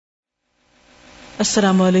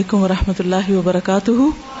السلام علیکم ورحمۃ اللہ وبرکاتہ۔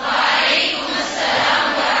 وعلیکم السلام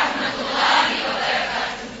ورحمۃ اللہ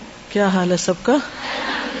وبرکاتہ۔ کیا حال ہے سب کا؟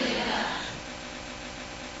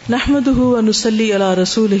 نحمده ونصلی علی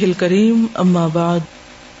رسولہ الکریم، اما بعد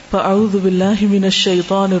فاعوذ باللہ من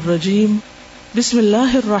الشیطان الرجیم، بسم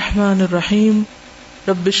اللہ الرحمن الرحیم،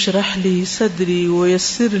 رب اشرح لی صدری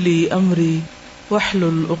ویسر لی امری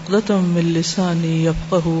واحلل عقدۃ من لسانی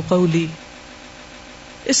یفقہوا قولی۔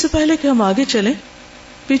 اس سے پہلے کہ ہم آگے چلیں،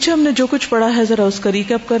 پیچھے ہم نے جو کچھ پڑھا ہے ذرا اس کا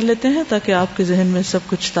ریکیپ کر لیتے ہیں تاکہ آپ کے ذہن میں سب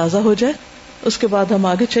کچھ تازہ ہو جائے، اس کے بعد ہم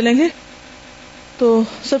آگے چلیں گے۔ تو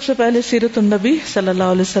سب سے پہلے سیرت النبی صلی اللہ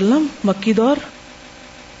علیہ وسلم، مکی دور،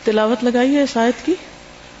 تلاوت لگائیے اس آیت کی۔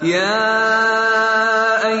 یا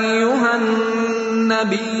ایھا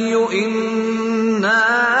النبی انا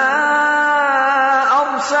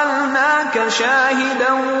ارسلناک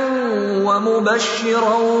شاہدا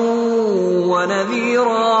ومبشرا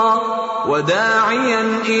ونذیرا وداعیا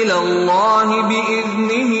الی اللہ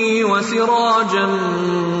بإذنہ وسراجا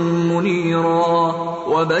منیرا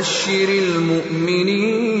وبشر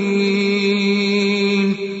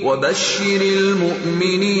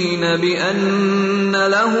المؤمنین بأن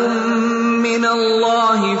لهم من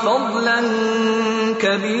اللہ فضلا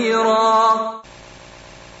کبیرا۔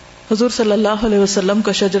 حضور صلی اللہ علیہ وسلم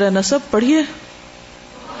کا شجرہ نسب پڑھیے۔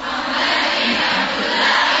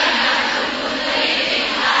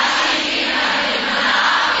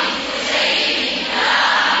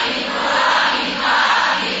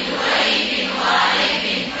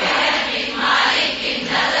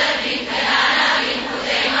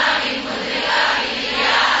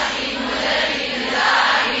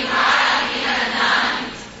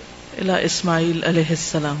 اسماعیل علیہ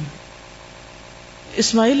السلام۔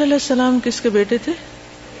 اسماعیل علیہ السلام کس کے بیٹے تھے؟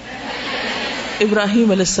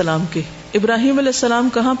 ابراہیم علیہ السلام کے۔ ابراہیم علیہ السلام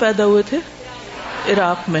کہاں پیدا ہوئے تھے؟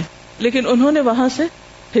 عراق میں، لیکن انہوں نے وہاں سے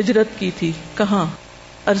ہجرت کی تھی۔ کہاں؟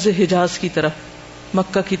 ارض حجاز کی طرف،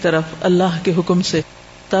 مکہ کی طرف، اللہ کے حکم سے،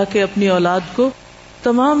 تاکہ اپنی اولاد کو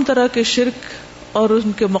تمام طرح کے شرک اور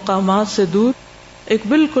ان کے مقامات سے دور ایک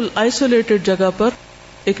بالکل آئسولیٹڈ جگہ پر،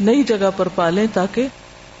 ایک نئی جگہ پر پالیں تاکہ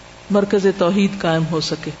مرکز توحید قائم ہو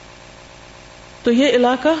سکے۔ تو یہ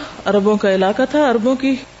علاقہ عربوں کا علاقہ تھا۔ عربوں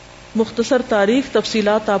کی مختصر تاریخ،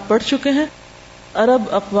 تفصیلات آپ پڑھ چکے ہیں۔ عرب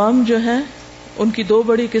اقوام جو ہیں ان کی دو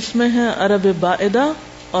بڑی قسمیں ہیں، عرب بائدہ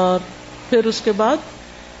اور پھر اس کے بعد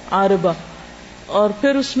عاربہ، اور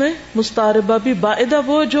پھر اس میں مستعربہ بھی۔ بائدہ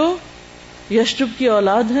وہ جو یشجب کی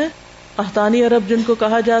اولاد ہیں، قحطانی عرب جن کو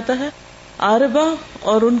کہا جاتا ہے۔ عاربہ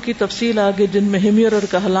اور ان کی تفصیل آگے، جن میں ہمیر اور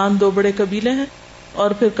کہلان دو بڑے قبیلے ہیں،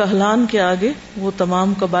 اور پھر کہلان کے آگے وہ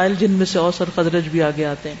تمام قبائل جن میں سے اوس اور خزرج بھی آگے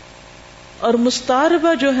آتے ہیں۔ اور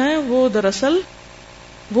مستعربہ جو ہیں وہ دراصل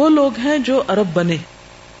وہ لوگ ہیں جو عرب بنے،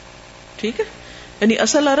 ٹھیک ہے، یعنی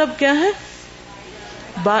اصل عرب کیا ہے؟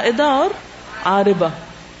 بائدہ اور عاربہ،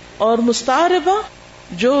 اور مستعربہ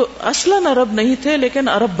جو اصلاً عرب نہیں تھے لیکن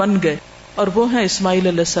عرب بن گئے، اور وہ ہیں اسماعیل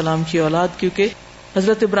علیہ السلام کی اولاد، کیونکہ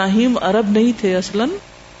حضرت ابراہیم عرب نہیں تھے، اصلاً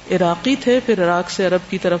عراقی تھے، پھر عراق سے عرب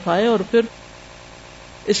کی طرف آئے، اور پھر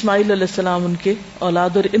اسماعیل علیہ السلام ان کے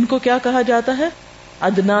اولاد، اور ان کو کیا کہا جاتا ہے؟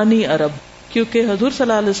 عدنانی عرب، کیونکہ حضور صلی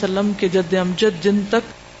اللہ علیہ وسلم کے جد امجد جن تک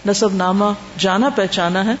نسب نامہ جانا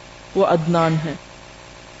پہچانا ہے وہ عدنان ہے۔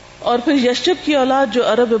 اور پھر یشجب کی اولاد جو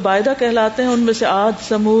عرب بائدہ کہلاتے ہیں، ان میں سے عاد،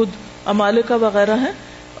 سمود، عمالقہ وغیرہ ہیں،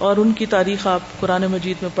 اور ان کی تاریخ آپ قرآن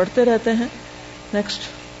مجید میں پڑھتے رہتے ہیں۔ نیکسٹ،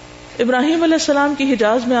 ابراہیم علیہ السلام کی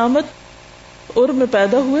حجاز میں آمد، ار میں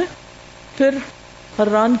پیدا ہوئے، پھر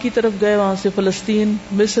حران کی طرف گئے، وہاں سے فلسطین،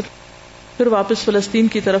 مصر، پھر واپس فلسطین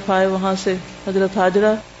کی طرف آئے، وہاں سے حضرت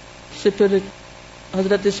ہاجرہ سے پھر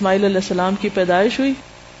حضرت اسماعیل علیہ السلام کی پیدائش ہوئی۔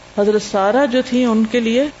 حضرت سارہ جو تھیں ان کے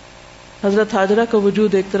لیے حضرت ہاجرہ کا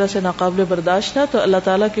وجود ایک طرح سے ناقابل برداشت تھا، تو اللہ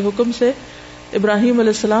تعالیٰ کے حکم سے ابراہیم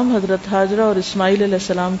علیہ السلام حضرت ہاجرہ اور اسماعیل علیہ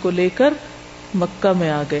السلام کو لے کر مکہ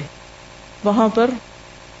میں آ گئے۔ وہاں پر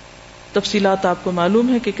تفصیلات آپ کو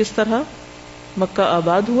معلوم ہے کہ کس طرح مکہ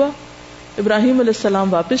آباد ہوا۔ ابراہیم علیہ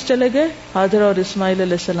السلام واپس چلے گئے، ہاجرہ اور اسماعیل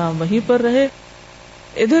علیہ السلام وہیں پر رہے۔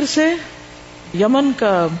 ادھر سے یمن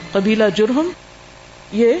کا قبیلہ جرہم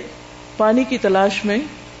یہ پانی کی تلاش میں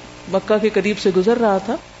مکہ کے قریب سے گزر رہا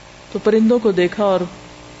تھا، تو پرندوں کو دیکھا اور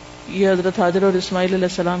یہ حضرت ہاجرہ اور اسماعیل علیہ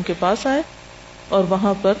السلام کے پاس آئے اور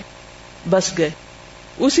وہاں پر بس گئے۔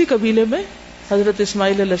 اسی قبیلے میں حضرت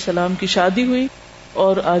اسماعیل علیہ السلام کی شادی ہوئی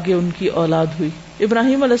اور آگے ان کی اولاد ہوئی۔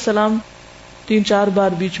 ابراہیم علیہ السلام 3-4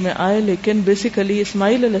 بار بیچ میں آئے، لیکن بیسیکلی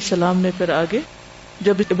اسماعیل علیہ السلام نے پھر آگے،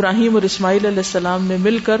 جب ابراہیم اور اسماعیل علیہ السلام نے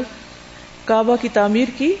مل کر کعبہ کی تعمیر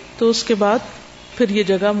کی تو اس کے بعد پھر یہ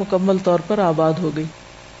جگہ مکمل طور پر آباد ہو گئی۔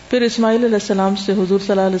 پھر اسماعیل علیہ السلام سے حضور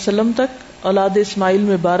صلی اللہ علیہ وسلم تک اولاد اسماعیل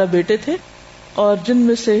میں 12 بیٹے تھے اور جن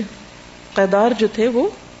میں سے قیدار جو تھے وہ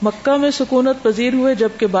مکہ میں سکونت پذیر ہوئے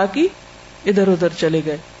جبکہ باقی ادھر ادھر چلے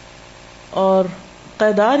گئے. اور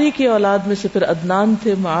قیدار ہی کی اولاد میں سے پھر عدنان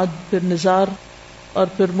تھے، معد، پھر نزار، اور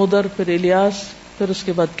پھر مدر، پھر الیاس، پھر اس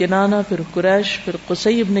کے بعد کنانہ، پھر قریش، پھر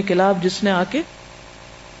قصی ابن کلاب جس نے آ کے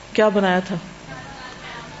کیا بنایا تھا،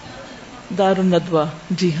 دار الندوہ.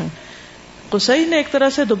 جی ہاں، قصی نے ایک طرح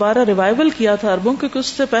سے دوبارہ ریوائول کیا تھا عربوں کے، کچھ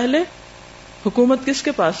سے پہلے حکومت کس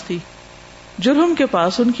کے پاس تھی؟ جرہم کے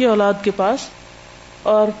پاس، ان کی اولاد کے پاس.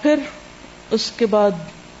 اور پھر اس کے بعد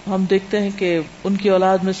ہم دیکھتے ہیں کہ ان کی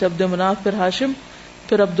اولاد میں سے عبد مناف، پھر ہاشم،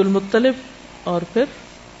 پھر عبد المطلب، اور پھر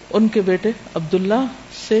ان کے بیٹے عبداللہ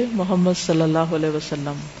سے محمد صلی اللہ علیہ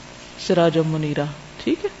وسلم سراج منیرہ.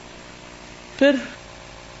 ٹھیک ہے. پھر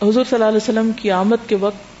حضور صلی اللہ علیہ وسلم کی آمد کے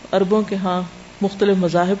وقت عربوں کے ہاں مختلف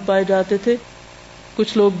مذاہب پائے جاتے تھے.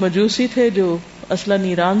 کچھ لوگ مجوسی تھے جو اصلاً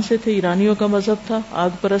ایران سے تھے، ایرانیوں کا مذہب تھا، آگ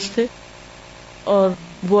پرست تھے، اور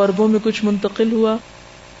وہ عربوں میں کچھ منتقل ہوا.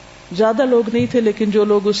 زیادہ لوگ نہیں تھے لیکن جو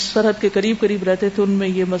لوگ اس سرحد کے قریب قریب رہتے تھے ان میں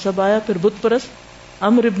یہ مذہب آیا. پھر بت پرست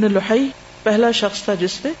عمرو ابن لحی پہلا شخص تھا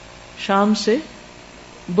جس نے شام سے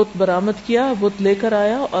بت برآمد کیا، بت لے کر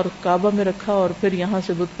آیا اور کعبہ میں رکھا، اور پھر یہاں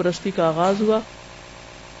سے بت پرستی کا آغاز ہوا.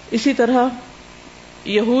 اسی طرح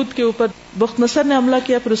یہود کے اوپر بخت نصر نے حملہ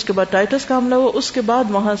کیا، پھر اس کے بعد ٹائٹس کا حملہ ہوا. اس کے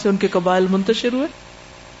بعد وہاں سے ان کے قبائل منتشر ہوئے.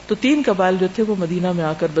 تو 3 قبائل جو تھے وہ مدینہ میں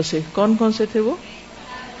آ کر بسے. کون کون سے تھے وہ؟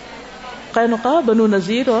 قینقاع، بنو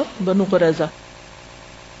نذیر اور بنو قریظہ.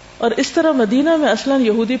 اور اس طرح مدینہ میں اصلاً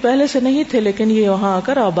یہودی پہلے سے نہیں تھے لیکن یہ وہاں آ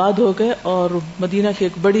کر آباد ہو گئے، اور مدینہ کی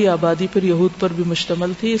ایک بڑی آبادی پھر یہود پر بھی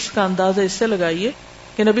مشتمل تھی. اس کا اندازہ اس سے لگائیے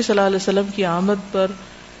کہ نبی صلی اللہ علیہ وسلم کی آمد پر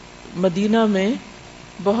مدینہ میں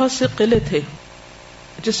بہت سے قلعے تھے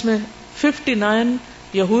جس میں 59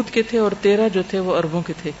 یہود کے تھے اور 13 جو تھے وہ عربوں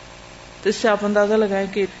کے تھے. تو اس سے آپ اندازہ لگائیں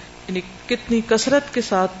کہ یعنی کتنی کثرت کے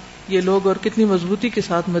ساتھ یہ لوگ اور کتنی مضبوطی کے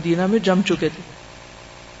ساتھ مدینہ میں جم چکے تھے.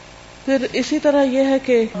 پھر اسی طرح یہ ہے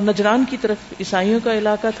کہ نجران کی طرف عیسائیوں کا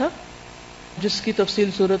علاقہ تھا جس کی تفصیل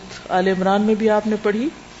سورۃ آل عمران میں بھی آپ نے پڑھی.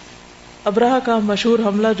 ابرہہ کا مشہور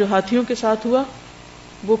حملہ جو ہاتھیوں کے ساتھ ہوا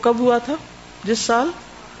وہ کب ہوا تھا؟ جس سال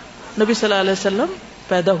نبی صلی اللہ علیہ وسلم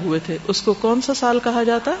پیدا ہوئے تھے. اس کو کون سا سال کہا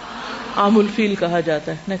جاتا ہے؟ عام الفیل کہا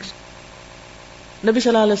جاتا ہے. نیکسٹ، نبی صلی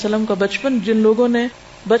اللہ علیہ وسلم کا بچپن. جن لوگوں نے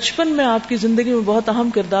بچپن میں آپ کی زندگی میں بہت اہم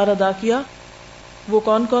کردار ادا کیا وہ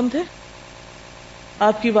کون کون تھے؟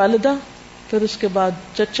 آپ کی والدہ، پھر اس کے بعد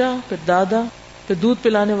چچا، پھر دادا، پھر دودھ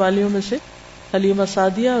پلانے والیوں میں سے حلیمہ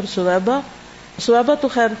سعدیہ اور سویبہ. سویبہ تو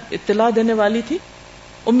خیر اطلاع دینے والی تھی.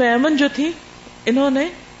 ام ایمن جو تھی انہوں نے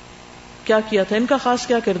کیا کیا تھا؟ ان کا خاص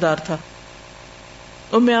کیا کردار تھا؟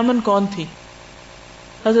 ام ایمن کون تھی؟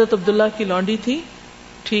 حضرت عبداللہ کی لونڈی تھی.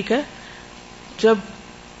 ٹھیک ہے. جب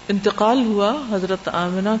انتقال ہوا حضرت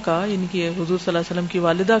آمنہ کا، یعنی کہ حضور صلی اللہ علیہ وسلم کی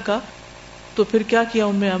والدہ کا، تو پھر کیا کیا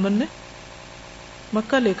ام ایمن نے؟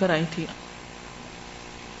 مکہ لے کر آئی تھی.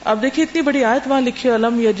 آپ دیکھیے اتنی بڑی آیت وہاں لکھی،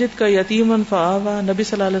 علم یجد کا یتیمن فآوا. نبی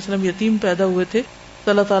صلی اللہ علیہ وسلم یتیم پیدا ہوئے تھے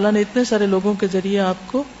تو اللہ تعالیٰ نے اتنے سارے لوگوں کے ذریعے آپ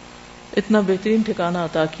کو اتنا بہترین ٹھکانہ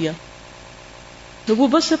عطا کیا.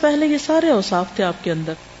 نبوت سے پہلے یہ سارے اوصاف تھے آپ کے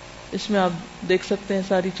اندر. اس میں آپ دیکھ سکتے ہیں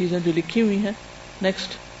ساری چیزیں جو لکھی ہوئی ہیں.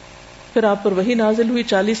 نیکسٹ، پھر آپ پر وحی نازل ہوئی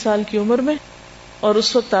 40 سال کی عمر میں، اور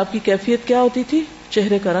اس وقت آپ کی کیفیت کیا ہوتی تھی؟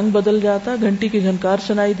 چہرے کا رنگ بدل جاتا، گھنٹی کی جھنکار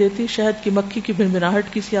سنائی دیتی، شہد کی مکھی کی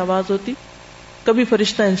بھنبھناہٹ کی سی آواز ہوتی. کبھی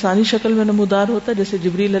فرشتہ انسانی شکل میں نمودار ہوتا جیسے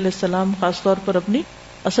جبریل علیہ السلام خاص طور پر اپنی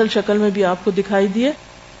اصل شکل میں بھی آپ کو دکھائی دیے.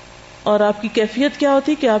 اور آپ کی کیفیت کیا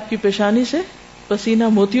ہوتی کہ آپ کی پیشانی سے پسینہ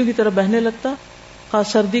موتیوں کی طرح بہنے لگتا.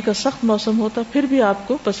 خاص سردی کا سخت موسم ہوتا پھر بھی آپ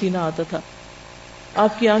کو پسینہ آتا تھا.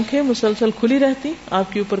 آپ کی آنکھیں مسلسل کھلی رہتی،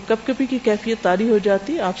 آپ کے اوپر کپ کپی کی کیفیت طاری ہو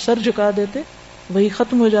جاتی، آپ سر جھکا دیتے، وہی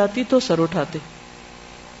ختم ہو جاتی تو سر اٹھاتے.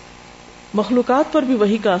 مخلوقات پر بھی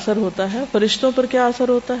وہی کا اثر ہوتا ہے. فرشتوں پر کیا اثر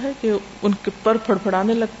ہوتا ہے کہ ان کے پر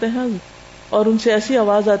پھڑپھڑانے لگتے ہیں اور ان سے ایسی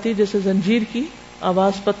آواز آتی جیسے زنجیر کی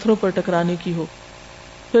آواز پتھروں پر ٹکرانے کی ہو.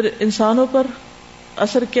 پھر انسانوں پر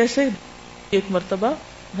اثر کیسے؟ ایک مرتبہ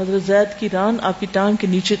حضرت زید کی ران آپ کی ٹانگ کے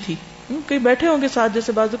نیچے تھی. کہیں بیٹھے ہوں گے ساتھ،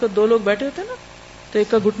 جیسے بازو کا 2 لوگ بیٹھے ہوتے ہیں نا، تو ایک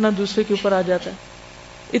کا گھٹنا دوسرے کے اوپر آ جاتا ہے.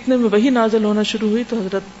 اتنے میں وہی نازل ہونا شروع ہوئی تو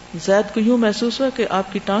حضرت زید کو یوں محسوس ہوا کہ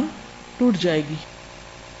آپ کی ٹانگ ٹوٹ جائے گی.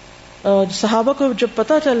 اور صحابہ کو جب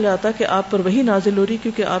پتہ چل جاتا کہ آپ پر وہی نازل ہو رہی،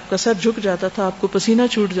 کیونکہ آپ کا سر جھک جاتا تھا، آپ کو پسینہ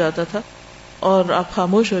چھوٹ جاتا تھا اور آپ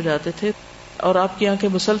خاموش ہو جاتے تھے اور آپ کی آنکھیں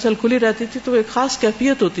مسلسل کھلی رہتی تھی، تو ایک خاص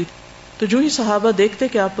کیفیت ہوتی تھی. تو جو ہی صحابہ دیکھتے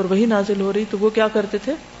کہ آپ پر وہی نازل ہو رہی تو وہ کیا کرتے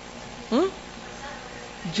تھے؟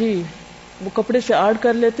 جی، وہ کپڑے سے آڑ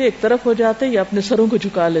کر لیتے، ایک طرف ہو جاتے یا اپنے سروں کو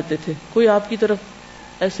جھکا لیتے تھے. کوئی آپ کی طرف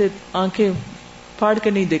ایسے آنکھیں پھاڑ کے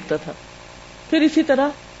نہیں دیکھتا تھا. پھر اسی طرح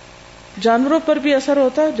جانوروں پر بھی اثر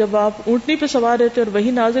ہوتا ہے. جب آپ اونٹنی پہ سوار رہتے اور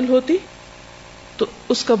وہی نازل ہوتی تو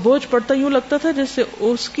اس کا بوجھ پڑتا یوں لگتا تھا جس سے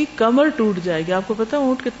اس کی کمر ٹوٹ جائے گی. آپ کو پتا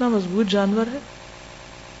اونٹ کتنا مضبوط جانور ہے؟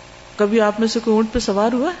 کبھی آپ میں سے کوئی اونٹ پہ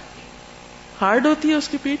سوار ہوا ہے؟ ہارڈ ہوتی ہے اس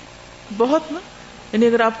کی پیٹھ بہت نا. یعنی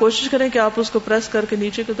اگر آپ کوشش کریں کہ آپ اس کو پریس کر کے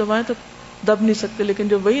نیچے کو دبائیں تو دب نہیں سکتے, لیکن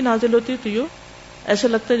جب وہی نازل ہوتی ہے تو یہ ایسا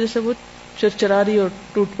لگتا ہے جیسے وہ چرچرا رہی اور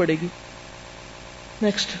ٹوٹ پڑے گی.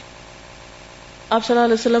 نیکسٹ, آپ صلی اللہ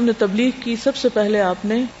علیہ وسلم نے تبلیغ کی. سب سے پہلے آپ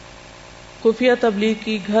نے خفیہ تبلیغ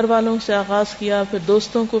کی, گھر والوں سے آغاز کیا, پھر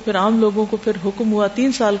دوستوں کو, پھر عام لوگوں کو, پھر حکم ہوا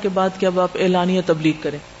 3 سال کے بعد کہ اب آپ اعلانیہ تبلیغ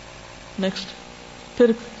کریں. نیکسٹ,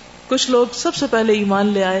 پھر کچھ لوگ سب سے پہلے ایمان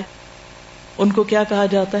لے آئے. ان کو کیا کہا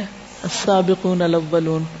جاتا ہے؟ السابقون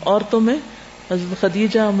الاولون. عورتوں میں حضرت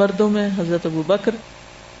خدیجہ, مردوں میں حضرت ابو بکر,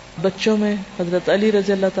 بچوں میں حضرت علی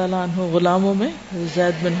رضی اللہ تعالیٰ عنہ, غلاموں میں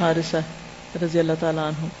زید بن حارثہ رضی اللہ تعالیٰ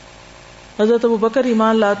عنہ. حضرت ابو بکر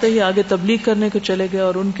ایمان لاتے ہی آگے تبلیغ کرنے کو چلے گئے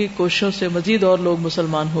اور ان کی کوششوں سے مزید اور لوگ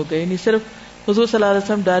مسلمان ہو گئے. یعنی صرف حضور صلی اللہ علیہ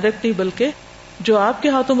وسلم ڈائریکٹ نہیں بلکہ جو آپ کے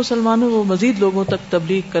ہاتھوں مسلمان ہو وہ مزید لوگوں تک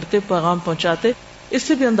تبلیغ کرتے, پیغام پہنچاتے. اس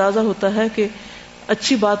سے بھی اندازہ ہوتا ہے کہ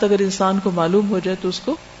اچھی بات اگر انسان کو معلوم ہو جائے تو اس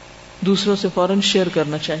کو دوسروں سے فوراً شیئر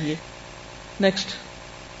کرنا چاہیے. نیکسٹ,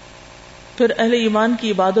 پھر اہل ایمان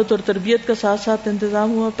کی عبادت اور تربیت کا ساتھ ساتھ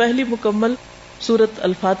انتظام ہوا. پہلی مکمل سورت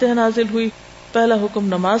الفاتحہ نازل ہوئی, پہلا حکم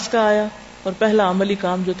نماز کا آیا اور پہلا عملی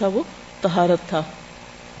کام جو تھا وہ طہارت تھا.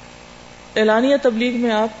 اعلانیہ تبلیغ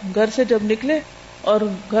میں آپ گھر سے جب نکلے اور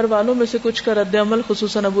گھر والوں میں سے کچھ کا رد عمل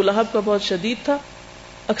خصوصاً ابو لہب کا بہت شدید تھا,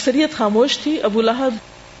 اکثریت خاموش تھی. ابو لہب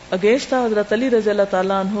اگینسٹ تھا, حضرت علی رضی اللہ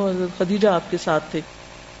تعالیٰ عنہ, حضرت خدیجہ آپ کے ساتھ تھے.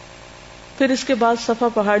 پھر اس کے بعد صفا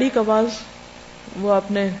پہاڑی کا واز, وہ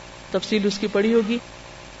آپ نے تفصیل اس کی پڑھی ہوگی.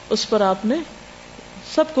 اس پر آپ نے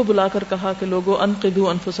سب کو بلا کر کہا کہ لوگو انقذوا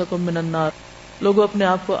انفسکم من النار, لوگو اپنے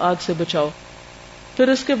آپ کو آگ سے بچاؤ. پھر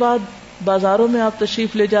اس کے بعد بازاروں میں آپ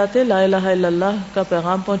تشریف لے جاتے, لا الہ الا اللہ کا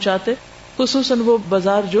پیغام پہنچاتے, خصوصاً وہ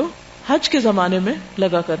بازار جو حج کے زمانے میں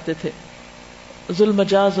لگا کرتے تھے, ظلم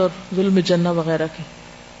جاز اور ظلم جنہ وغیرہ کے.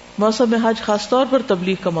 موسم حج خاص طور پر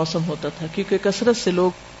تبلیغ کا موسم ہوتا تھا کیونکہ کثرت سے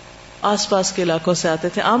لوگ آس پاس کے علاقوں سے آتے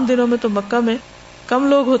تھے. عام دنوں میں تو مکہ میں کم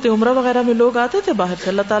لوگ ہوتے, عمرہ وغیرہ میں لوگ آتے تھے باہر سے.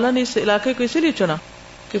 اللہ تعالیٰ نے اس علاقے کو اسی لیے چنا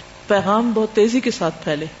کہ پیغام بہت تیزی کے ساتھ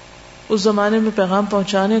پھیلے. اس زمانے میں پیغام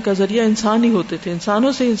پہنچانے کا ذریعہ انسان ہی ہوتے تھے,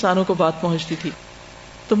 انسانوں سے انسانوں کو بات پہنچتی تھی.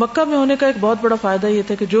 تو مکہ میں ہونے کا ایک بہت بڑا فائدہ یہ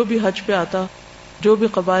تھا کہ جو بھی حج پہ آتا, جو بھی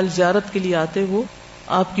قبائل زیارت کے لیے آتے, وہ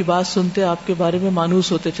آپ کی بات سنتے, آپ کے بارے میں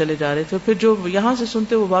مانوس ہوتے چلے جا رہے تھے. پھر جو یہاں سے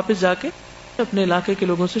سنتے وہ واپس جا کے اپنے علاقے کے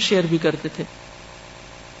لوگوں سے شیئر بھی کرتے تھے.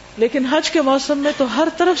 لیکن حج کے موسم میں تو ہر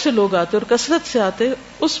طرف سے لوگ آتے اور کثرت سے آتے,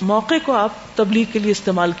 اس موقع کو آپ تبلیغ کے لیے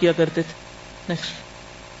استعمال کیا کرتے تھے.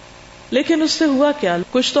 نیکسٹ, لیکن اس سے ہوا کیا,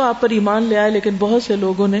 کچھ تو آپ پر ایمان لے آئے لیکن بہت سے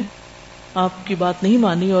لوگوں نے آپ کی بات نہیں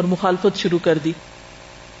مانی اور مخالفت شروع کر دی.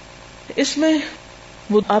 اس میں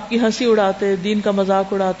وہ آپ کی ہنسی اڑاتے, دین کا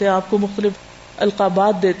مذاق اڑاتے, آپ کو مختلف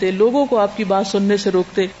القابات دیتے, لوگوں کو آپ کی بات سننے سے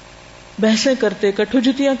روکتے, بحثیں کرتے,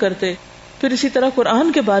 کٹھوجتیاں کرتے. پھر اسی طرح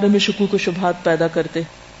قرآن کے بارے میں شکوک و شبہات پیدا کرتے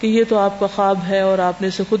کہ یہ تو آپ کا خواب ہے اور آپ نے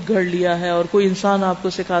اسے خود گھڑ لیا ہے, اور کوئی انسان آپ کو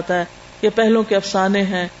سکھاتا ہے, یہ پہلوں کے افسانے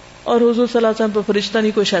ہیں, اور حضور صلی اللہ علیہ وسلم پہ فرشتہ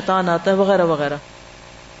نہیں کوئی شیطان آتا ہے, وغیرہ وغیرہ.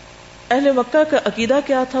 اہل مکہ کا عقیدہ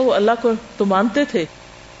کیا تھا؟ وہ اللہ کو تو مانتے تھے,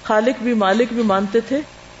 خالق بھی مالک بھی مانتے تھے,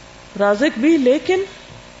 رازق بھی, لیکن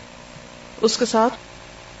اس کے ساتھ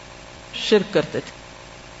شرک کرتے تھے.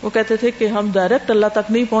 وہ کہتے تھے کہ ہم ڈائریکٹ اللہ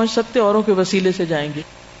تک نہیں پہنچ سکتے, اوروں کے وسیلے سے جائیں گے.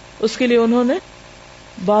 اس کے لیے انہوں نے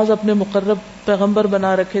بعض اپنے مقرب پیغمبر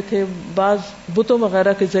بنا رکھے تھے, بعض بتوں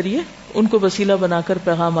وغیرہ کے ذریعے ان کو وسیلہ بنا کر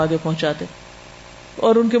پیغام آگے پہنچاتے.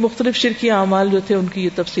 اور ان کے مختلف شرکی اعمال جو تھے ان کی یہ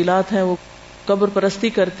تفصیلات ہیں. وہ قبر پرستی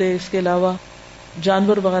کرتے, اس کے علاوہ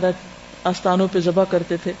جانور وغیرہ آستانوں پہ ذبح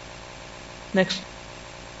کرتے تھے. نیکسٹ,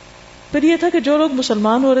 پھر یہ تھا کہ جو لوگ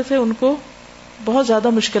مسلمان ہو رہے تھے ان کو بہت زیادہ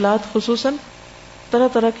مشکلات, خصوصاً طرح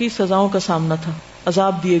طرح کی سزاؤں کا سامنا تھا,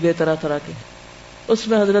 عذاب دیے گئے طرح طرح کے. اس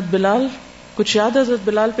میں حضرت بلال, کچھ یاد ہے حضرت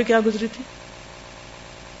بلال پہ کیا گزری تھی؟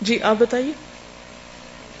 جی آپ بتائیے.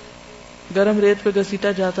 گرم ریت پہ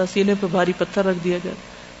گھسیٹا جاتا, سینے پہ بھاری پتھر رکھ دیا جاتا.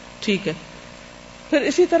 ٹھیک ہے. پھر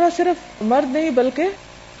اسی طرح صرف مرد نہیں بلکہ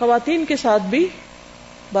خواتین کے ساتھ بھی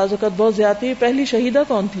بعض اوقات بہت زیادتی. پہلی شہیدہ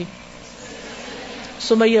کون تھی؟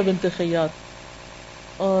 سمیہ بنت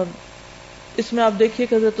خیاط. اور اس میں آپ دیکھیے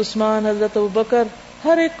کہ حضرت عثمان, حضرت ابوبکر,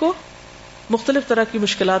 ہر ایک کو مختلف طرح کی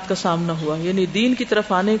مشکلات کا سامنا ہوا. یعنی دین کی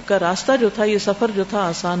طرف آنے کا راستہ جو تھا, یہ سفر جو تھا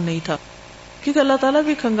آسان نہیں تھا, کیونکہ اللہ تعالیٰ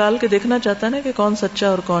بھی کھنگال کے دیکھنا چاہتا ہے نا کہ کون سچا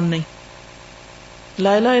اور کون نہیں.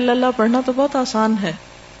 لا الہ الا اللہ پڑھنا تو بہت آسان ہے,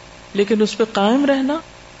 لیکن اس پہ قائم رہنا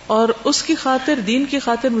اور اس کی خاطر, دین کی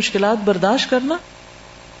خاطر مشکلات برداشت کرنا,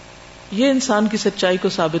 یہ انسان کی سچائی کو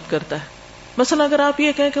ثابت کرتا ہے. مثلا اگر آپ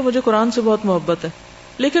یہ کہیں کہ مجھے قرآن سے بہت محبت ہے،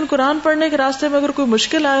 لیکن قرآن پڑھنے کے راستے میں اگر کوئی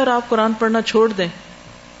مشکل آئے اور آپ قرآن پڑھنا چھوڑ دیں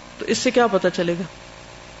تو اس سے کیا پتہ چلے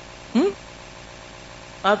گا؟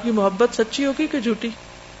 آپ کی محبت سچی ہوگی کہ جھوٹی؟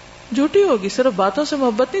 جھوٹی ہوگی. صرف باتوں سے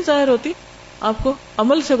محبت نہیں ظاہر ہوتی، آپ کو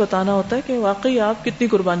عمل سے بتانا ہوتا ہے کہ واقعی آپ کتنی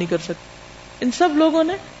قربانی کر سکتے. ان سب لوگوں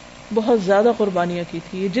نے بہت زیادہ قربانیاں کی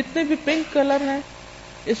تھی. یہ جتنے بھی پنک کلر ہیں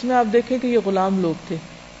اس میں آپ دیکھیں کہ یہ غلام لوگ تھے،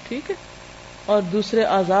 ٹھیک ہے، اور دوسرے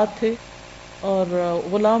آزاد تھے، اور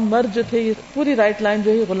غلام مرد جو تھے، یہ پوری رائٹ لائن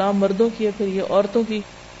جو ہے غلام مردوں کی ہے، پھر یہ عورتوں کی.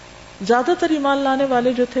 زیادہ تر ایمان لانے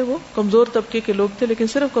والے جو تھے وہ کمزور طبقے کے لوگ تھے، لیکن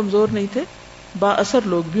صرف کمزور نہیں تھے، با اثر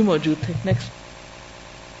لوگ بھی موجود تھے. نیکسٹ،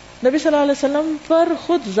 نبی صلی اللہ علیہ وسلم پر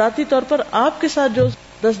خود ذاتی طور پر آپ کے ساتھ جو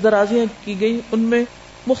دست درازیاں کی گئی ان میں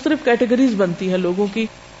مختلف کیٹیگریز بنتی ہیں لوگوں کی.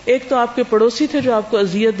 ایک تو آپ کے پڑوسی تھے جو آپ کو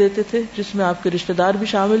اذیت دیتے تھے، جس میں آپ کے رشتہ دار بھی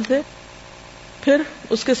شامل تھے. پھر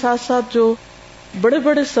اس کے ساتھ ساتھ جو بڑے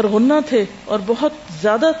بڑے سرغنہ تھے اور بہت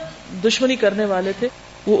زیادہ دشمنی کرنے والے تھے،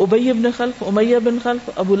 وہ ابی ابن خلف، امیہ بن خلف،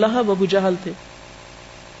 ابو لہب، ابو جہل تھے.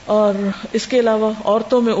 اور اس کے علاوہ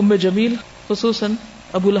عورتوں میں ام جمیل، خصوصاً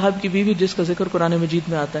ابو لہب کی بیوی جس کا ذکر قرآن مجید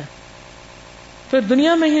میں آتا ہے. پھر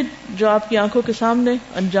دنیا میں ہی جو آپ کی آنکھوں کے سامنے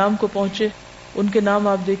انجام کو پہنچے ان کے نام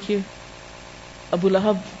آپ دیکھیے، ابو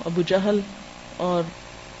لہب، ابو جہل، اور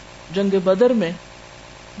جنگ بدر میں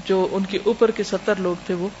جو ان کے اوپر کے 70 لوگ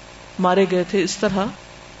تھے وہ مارے گئے تھے. اس طرح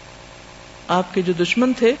آپ کے جو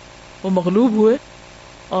دشمن تھے وہ مغلوب ہوئے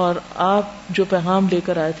اور آپ جو پیغام لے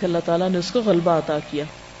کر آئے تھے اللہ تعالیٰ نے اس کو غلبہ عطا کیا.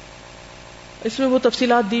 اس میں وہ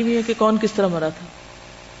تفصیلات دی ہوئی ہیں کہ کون کس طرح مرا تھا.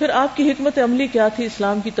 پھر آپ کی حکمت عملی کیا تھی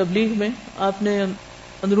اسلام کی تبلیغ میں؟ آپ نے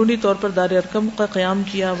اندرونی طور پر دار ارقم کا قیام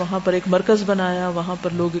کیا، وہاں پر ایک مرکز بنایا، وہاں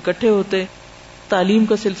پر لوگ اکٹھے ہوتے، تعلیم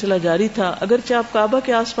کا سلسلہ جاری تھا. اگرچہ آپ کعبہ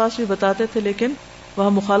کے آس پاس بھی بتاتے تھے لیکن وہاں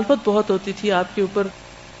مخالفت بہت ہوتی تھی. آپ کے اوپر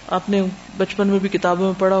آپ نے بچپن میں بھی کتابوں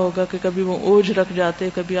میں پڑھا ہوگا کہ کبھی وہ اوجھ رکھ جاتے،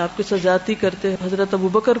 کبھی آپ کے ساتھ زیادتی کرتے. حضرت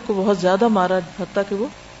ابوبکر کو بہت زیادہ مارا حتیٰ کہ وہ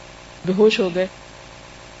بے ہوش ہو گئے.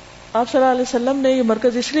 آپ صلی اللہ علیہ وسلم نے یہ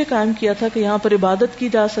مرکز اس لیے قائم کیا تھا کہ یہاں پر عبادت کی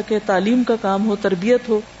جا سکے، تعلیم کا کام ہو، تربیت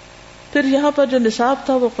ہو. پھر یہاں پر جو نصاب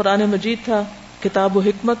تھا وہ قرآن مجید تھا، کتاب و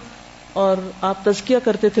حکمت، اور آپ تزکیہ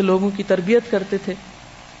کرتے تھے، لوگوں کی تربیت کرتے تھے.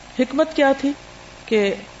 حکمت کیا تھی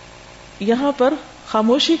کہ یہاں پر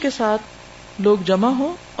خاموشی کے ساتھ لوگ جمع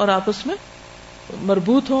ہوں اور آپس میں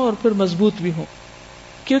مربوط ہوں اور پھر مضبوط بھی ہوں،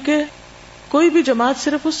 کیونکہ کوئی بھی جماعت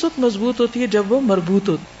صرف اس وقت مضبوط ہوتی ہے جب وہ مربوط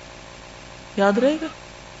ہوتی. یاد رہے گا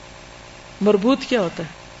مربوط کیا ہوتا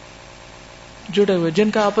ہے؟ جڑے ہوئے، جن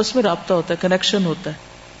کا آپس میں رابطہ ہوتا ہے، کنیکشن ہوتا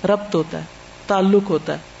ہے، ربط ہوتا ہے، تعلق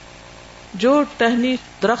ہوتا ہے. جو ٹہنی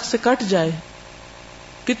درخت سے کٹ جائے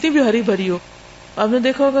کتنی بھی ہری بھری ہو، آپ نے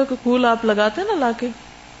دیکھا ہوگا کہ پھول آپ لگاتے ہیں نا لا کے،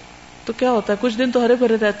 تو کیا ہوتا ہے کچھ دن تو ہرے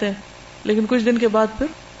بھرے رہتے ہیں لیکن کچھ دن کے بعد پھر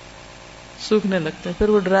سوکھنے لگتے ہیں، پھر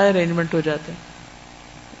وہ ڈرائی ارینجمنٹ ہو جاتے ہیں،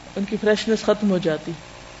 ان کی فریشنس ختم ہو جاتی.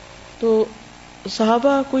 تو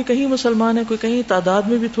صحابہ کوئی کہیں مسلمان ہے، کوئی کہیں تعداد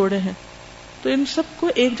میں بھی تھوڑے ہیں، تو ان سب کو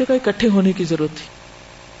ایک جگہ اکٹھے ہونے کی ضرورت تھی،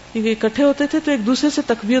 کیونکہ اکٹھے ہوتے تھے تو ایک دوسرے سے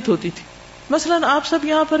تقویت ہوتی تھی. مثلا آپ سب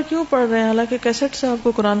یہاں پر کیوں پڑھ رہے ہیں حالانکہ کیسٹ سے آپ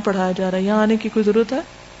کو قرآن پڑھایا جا رہا ہے؟ یہاں آنے کی کوئی ضرورت ہے؟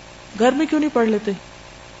 گھر میں کیوں نہیں پڑھ لیتے؟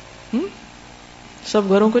 سب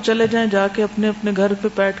گھروں کو چلے جائیں، جا کے اپنے اپنے گھر پہ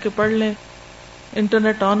بیٹھ کے پڑھ لیں،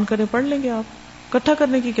 انٹرنیٹ آن کریں، پڑھ لیں گے. آپ اکٹھا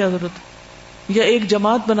کرنے کی کیا ضرورت ہے؟ یا ایک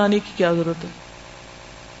جماعت بنانے کی کیا ضرورت ہے؟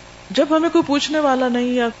 جب ہمیں کوئی پوچھنے والا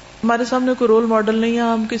نہیں یا ہمارے سامنے کوئی رول ماڈل نہیں ہے،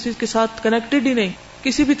 ہم کسی کے ساتھ کنیکٹڈ ہی نہیں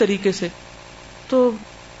کسی بھی طریقے سے، تو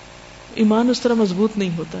ایمان اس طرح مضبوط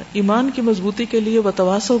نہیں ہوتا. ایمان کی مضبوطی کے لیے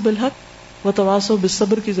وتواصوا بالحق وتواصوا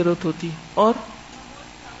بالصبر کی ضرورت ہوتی ہے. اور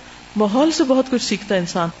ماحول سے بہت کچھ سیکھتا ہے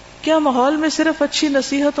انسان. کیا ماحول میں صرف اچھی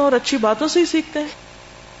نصیحتوں اور اچھی باتوں سے ہی سیکھتے ہیں؟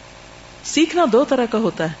 سیکھنا دو طرح کا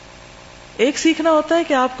ہوتا ہے. ایک سیکھنا ہوتا ہے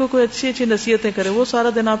کہ آپ کو کوئی اچھی اچھی نصیحتیں کرے، وہ سارا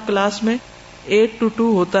دن آپ کلاس میں 8 to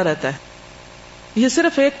 2 ہوتا رہتا ہے، یہ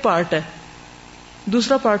صرف ایک پارٹ ہے.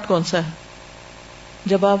 دوسرا پارٹ کون سا ہے؟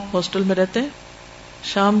 جب آپ ہاسٹل میں رہتے ہیں،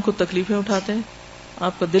 شام کو تکلیفیں اٹھاتے ہیں،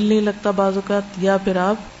 آپ کا دل نہیں لگتا بعض اوقات، یا پھر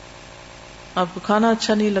آپ کو کھانا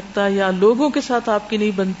اچھا نہیں لگتا، یا لوگوں کے ساتھ آپ کی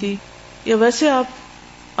نہیں بنتی، یا ویسے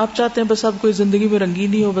آپ چاہتے ہیں بس اب کوئی زندگی میں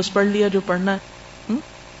رنگینی ہو، بس پڑھ لیا جو پڑھنا ہے.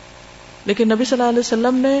 لیکن نبی صلی اللہ علیہ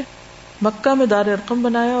وسلم نے مکہ میں دار ارقم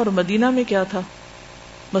بنایا اور مدینہ میں کیا تھا؟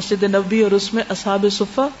 مسجد نبوی، اور اس میں اصحاب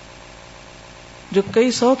صفہ جو کئی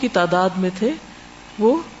 100 کی تعداد میں تھے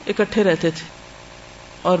وہ اکٹھے رہتے تھے،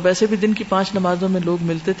 اور ویسے بھی دن کی 5 نمازوں میں لوگ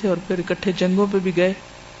ملتے تھے، اور پھر اکٹھے جنگوں پہ بھی گئے،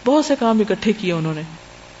 بہت سے کام اکٹھے کیے انہوں نے.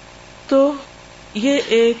 تو یہ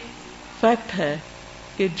ایک فیکٹ ہے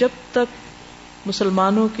کہ جب تک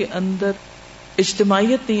مسلمانوں کے اندر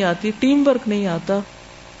اجتماعیت نہیں آتی، ٹیم ورک نہیں آتا،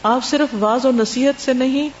 آپ صرف واعظ اور نصیحت سے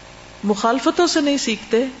نہیں مخالفتوں سے نہیں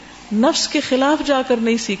سیکھتے، نفس کے خلاف جا کر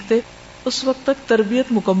نہیں سیکھتے، اس وقت تک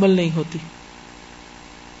تربیت مکمل نہیں ہوتی.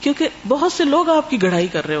 کیونکہ بہت سے لوگ آپ کی گڑھائی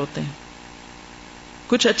کر رہے ہوتے ہیں.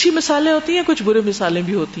 کچھ اچھی مثالیں ہوتی ہیں، کچھ برے مثالیں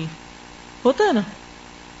بھی ہوتی ہیں. ہوتا ہے نا،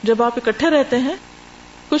 جب آپ اکٹھے رہتے ہیں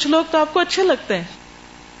کچھ لوگ تو آپ کو اچھے لگتے ہیں،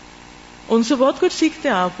 ان سے بہت کچھ سیکھتے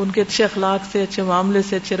ہیں آپ، ان کے اچھے اخلاق سے، اچھے معاملے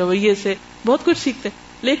سے، اچھے رویے سے بہت کچھ سیکھتے ہیں.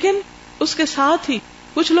 لیکن اس کے ساتھ ہی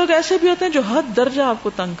کچھ لوگ ایسے بھی ہوتے ہیں جو حد درجہ آپ کو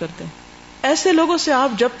تنگ کرتے ہیں. ایسے لوگوں سے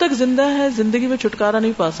آپ جب تک زندہ ہیں زندگی میں چھٹکارا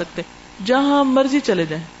نہیں پا سکتے. جہاں مرضی چلے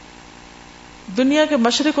جائیں، دنیا کے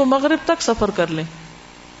مشرق و مغرب تک سفر کر لیں،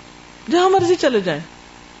 جہاں مرضی چلے جائیں.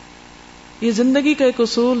 یہ زندگی کا ایک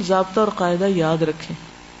اصول، ضابطہ اور قاعدہ یاد رکھیں.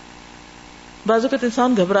 بعض اوقات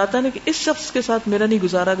انسان گھبراتا ہے کہ اس شخص کے ساتھ میرا نہیں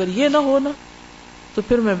گزارا، اگر یہ نہ ہو نا تو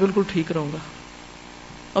پھر میں بالکل ٹھیک رہوں گا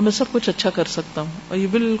اور میں سب کچھ اچھا کر سکتا ہوں. اور یہ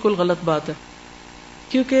بالکل غلط بات ہے،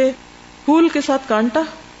 کیونکہ پھول کے ساتھ کانٹا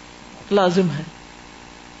لازم ہے.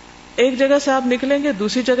 ایک جگہ سے آپ نکلیں گے،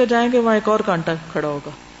 دوسری جگہ جائیں گے، وہاں ایک اور کانٹا کھڑا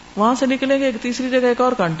ہوگا، وہاں سے نکلیں گے، ایک تیسری جگہ ایک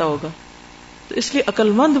اور کانٹا ہوگا. تو اس لیے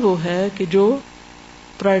عقل مند وہ ہے کہ جو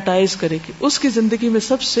پرائرٹائز کرے کہ اس کی زندگی میں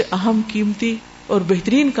سب سے اہم، قیمتی اور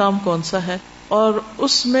بہترین کام کون سا ہے، اور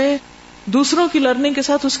اس میں دوسروں کی لرننگ کے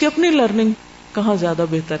ساتھ اس کی اپنی لرننگ کہاں زیادہ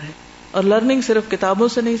بہتر ہے. اور لرننگ صرف کتابوں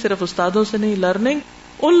سے نہیں، صرف استادوں سے نہیں، لرننگ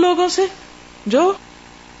ان لوگوں سے جو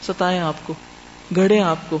ستائیں آپ کو، گھڑیں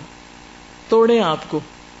آپ کو، توڑیں آپ کو.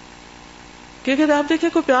 کیونکہ آپ دیکھیں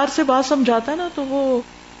کوئی پیار سے بات سمجھاتا ہے نا تو وہ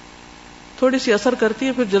تھوڑی سی اثر کرتی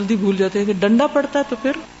ہے، پھر جلدی بھول جاتے ہیں. کہ ڈنڈا پڑتا ہے تو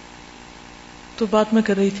پھر تو بات میں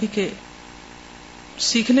کر رہی تھی کہ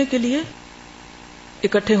سیکھنے کے لیے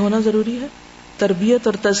اکٹھے ہونا ضروری ہے، تربیت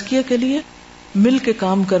اور تزکیے کے لیے مل کے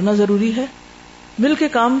کام کرنا ضروری ہے، مل کے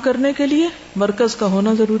کام کرنے کے لیے مرکز کا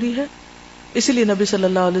ہونا ضروری ہے. اسی لیے نبی صلی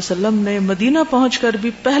اللہ علیہ وسلم نے مدینہ پہنچ کر بھی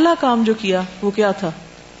پہلا کام جو کیا وہ کیا تھا؟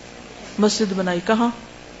 مسجد بنائی. کہاں؟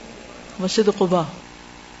 مسجد قباء.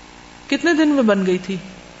 کتنے دن میں بن گئی تھی؟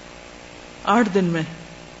 8 دن میں.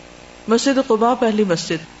 مسجد قباء پہلی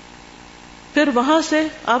مسجد. پھر وہاں سے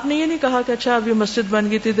آپ نے یہ نہیں کہا کہ اچھا اب یہ مسجد بن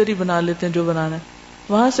گئی تھی ادھر ہی بنا لیتے ہیں جو بنانا ہے.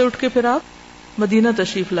 وہاں سے اٹھ کے پھر آپ مدینہ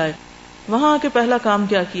تشریف لائے. وہاں آ کے پہلا کام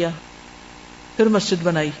کیا کیا؟ پھر مسجد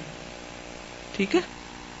بنائی. ٹھیک ہے.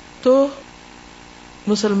 تو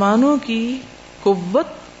مسلمانوں کی قوت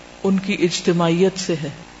ان کی اجتماعیت سے ہے.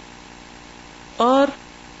 اور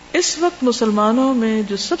اس وقت مسلمانوں میں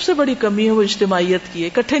جو سب سے بڑی کمی ہے وہ اجتماعیت کی ہے.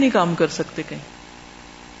 اکٹھے نہیں کام کر سکتے، کہیں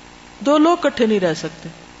 2 لوگ اکٹھے نہیں رہ سکتے.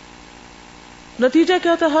 نتیجہ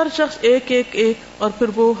کیا تھا؟ ہر شخص ایک ایک ایک، اور پھر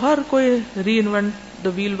وہ ہر کوئی ری انوینٹ دا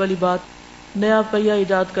ویل والی بات، نیا پہیا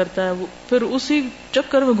ایجاد کرتا ہے. وہ پھر اسی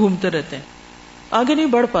چکر میں گھومتے رہتے ہیں، آگے نہیں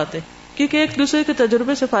بڑھ پاتے کیونکہ ایک دوسرے کے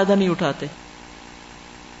تجربے سے فائدہ نہیں اٹھاتے.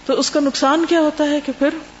 تو اس کا نقصان کیا ہوتا ہے کہ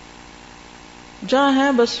پھر جہاں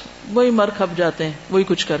ہیں بس وہی مر کھپ جاتے ہیں، وہی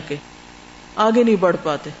کچھ کر کے آگے نہیں بڑھ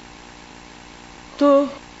پاتے. تو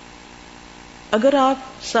اگر آپ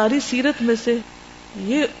ساری سیرت میں سے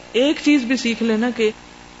یہ ایک چیز بھی سیکھ لینا کہ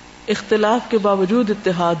اختلاف کے باوجود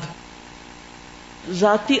اتحاد،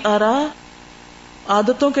 ذاتی آراء،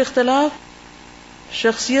 عادتوں کے اختلاف،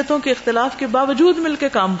 شخصیتوں کے اختلاف کے باوجود مل کے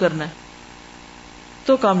کام کرنا ہے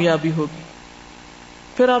تو کامیابی ہوگی.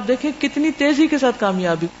 پھر آپ دیکھیں کتنی تیزی کے ساتھ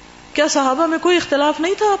کامیابی. کیا صحابہ میں کوئی اختلاف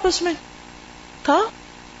نہیں تھا آپس میں؟ تھا.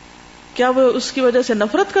 کیا وہ اس کی وجہ سے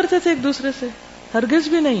نفرت کرتے تھے ایک دوسرے سے؟ ہرگز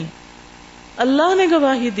بھی نہیں. اللہ نے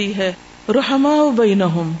گواہی دی ہے رحماء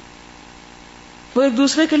بینہم، وہ ایک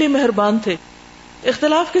دوسرے کے لیے مہربان تھے.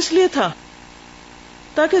 اختلاف کس لیے تھا؟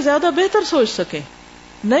 تاکہ زیادہ بہتر سوچ سکیں،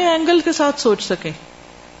 نئے اینگل کے ساتھ سوچ سکیں.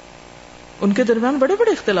 ان کے درمیان بڑے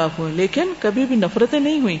بڑے اختلاف ہوئے لیکن کبھی بھی نفرتیں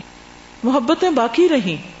نہیں ہوئی، محبتیں باقی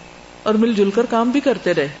رہیں اور مل جل کر کام بھی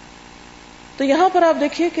کرتے رہے. تو یہاں پر آپ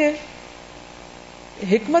دیکھیے کہ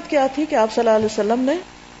حکمت کیا تھی کہ آپ صلی اللہ علیہ وسلم نے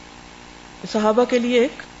صحابہ کے لیے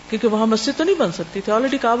ایک، کیونکہ وہاں مسجد تو نہیں بن سکتی تھی،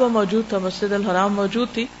 آلریڈی کعبہ موجود تھا، مسجد الحرام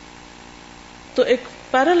موجود تھی، تو ایک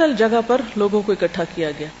پیرالل جگہ پر لوگوں کو اکٹھا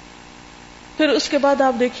کیا گیا. پھر اس کے بعد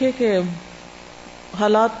آپ دیکھیے کہ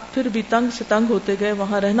حالات پھر بھی تنگ سے تنگ ہوتے گئے،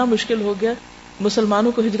 وہاں رہنا مشکل ہو گیا.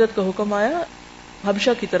 مسلمانوں کو ہجرت کا حکم آیا،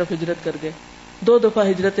 حبشہ کی طرف ہجرت کر گئے. 2 دفعہ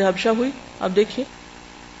ہجرت حبشہ ہوئی. آپ دیکھیے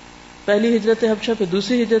پہلی ہجرت حبشہ، پھر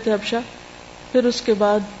دوسری ہجرت حبشہ، پھر اس کے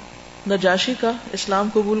بعد نجاشی کا اسلام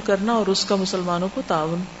قبول کرنا اور اس کا مسلمانوں کو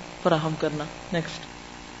تعاون فراہم کرنا. نیکسٹ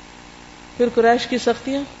پھر قریش کی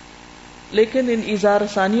سختیاں، لیکن ان ایذار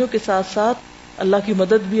آسانیوں کے ساتھ ساتھ اللہ کی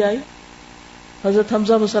مدد بھی آئی. حضرت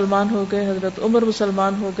حمزہ مسلمان ہو گئے، حضرت عمر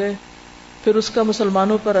مسلمان ہو گئے. پھر اس کا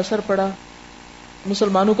مسلمانوں پر اثر پڑا،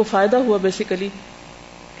 مسلمانوں کو فائدہ ہوا بیسیکلی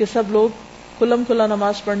کہ سب لوگ کھلم کھلا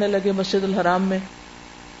نماز پڑھنے لگے، مسجد الحرام میں،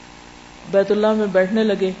 بیت اللہ میں بیٹھنے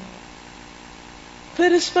لگے.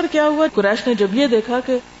 پھر اس پر کیا ہوا، قریش نے جب یہ دیکھا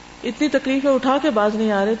کہ اتنی تکلیفیں اٹھا کے باز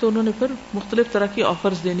نہیں آ رہے تو انہوں نے پھر مختلف طرح کی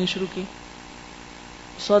آفرز دینی شروع کی،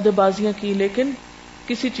 سودے بازیاں کی، لیکن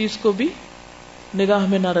کسی چیز کو بھی نگاہ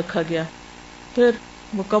میں نہ رکھا گیا. پھر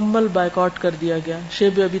مکمل بائیکاٹ کر دیا گیا،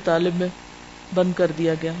 شیب ابی طالب میں بند کر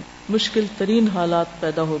دیا گیا، مشکل ترین حالات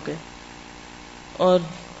پیدا ہو گئے. اور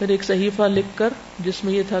پھر ایک صحیفہ لکھ کر جس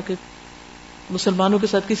میں یہ تھا کہ مسلمانوں کے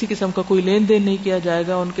ساتھ کسی قسم کا کوئی لین دین نہیں کیا جائے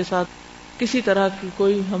گا، ان کے ساتھ کسی طرح کی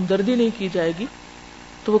کوئی ہمدردی نہیں کی جائے گی،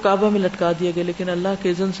 تو وہ کعبہ میں لٹکا دیا گیا. لیکن اللہ کے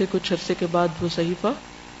اذن سے کچھ عرصے کے بعد وہ صحیفہ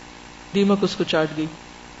دیمک اس کو چاٹ گئی.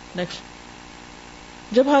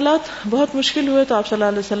 نیکسٹ، جب حالات بہت مشکل ہوئے تو آپ صلی اللہ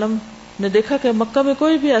علیہ وسلم نے دیکھا کہ مکہ میں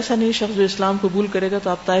کوئی بھی ایسا نہیں شخص جو اسلام قبول کرے گا، تو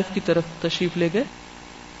آپ طائف کی طرف تشریف لے گئے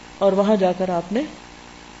اور وہاں جا کر آپ نے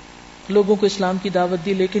لوگوں کو اسلام کی دعوت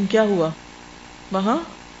دی. لیکن کیا ہوا، وہاں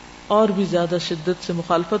اور بھی زیادہ شدت سے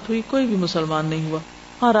مخالفت ہوئی، کوئی بھی مسلمان نہیں ہوا.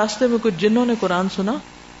 ہاں، راستے میں کچھ جنوں نے قرآن سنا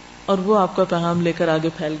اور وہ آپ کا پیغام لے کر آگے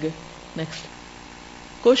پھیل گئے.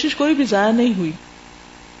 نیکسٹ، کوشش کوئی بھی ضائع نہیں ہوئی.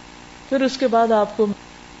 پھر اس کے بعد آپ کو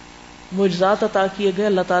معجزات عطا کیے گئے،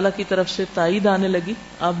 اللہ تعالیٰ کی طرف سے تائید آنے لگی،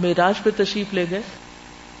 آپ معراج پہ تشریف لے گئے.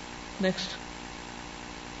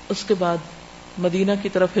 نیکسٹ، اس کے بعد مدینہ کی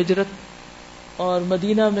طرف ہجرت، اور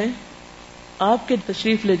مدینہ میں آپ کے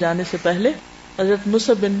تشریف لے جانے سے پہلے حضرت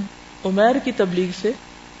مصعب بن عمیر کی تبلیغ سے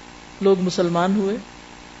لوگ مسلمان ہوئے.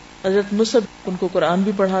 حضرت مصعب ان کو قرآن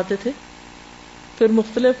بھی پڑھاتے تھے. پھر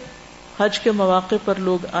مختلف حج کے مواقع پر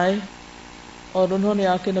لوگ آئے اور انہوں نے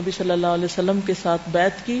آ کے نبی صلی اللہ علیہ وسلم کے ساتھ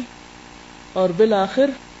بیعت کی، اور بالآخر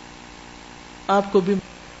آپ کو بھی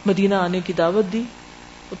مدینہ آنے کی دعوت دی.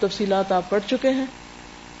 وہ تفصیلات آپ پڑھ چکے ہیں.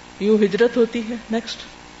 یوں ہجرت ہوتی ہے. نیکسٹ،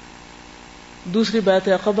 دوسری بیعت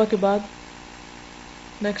عقبہ کے بعد.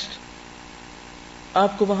 نیکسٹ،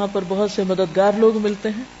 آپ کو وہاں پر بہت سے مددگار لوگ ملتے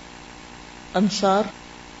ہیں، انصار.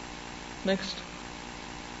 نیکسٹ،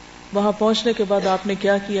 وہاں پہنچنے کے بعد آپ نے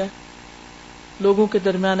کیا کیا، لوگوں کے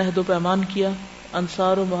درمیان عہد و پیمان کیا،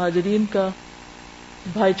 انصار و مہاجرین کا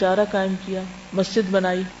بھائی چارہ قائم کیا، مسجد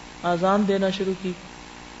بنائی، آذان دینا شروع کی،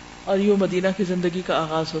 اور یوں مدینہ کی زندگی کا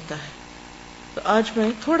آغاز ہوتا ہے. تو آج میں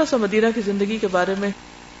تھوڑا سا مدینہ کی زندگی کے بارے میں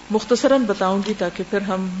مختصراً بتاؤں گی تاکہ پھر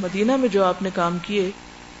ہم مدینہ میں جو آپ نے کام کیے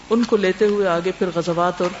ان کو لیتے ہوئے آگے پھر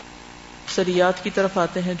غزوات اور سریات کی طرف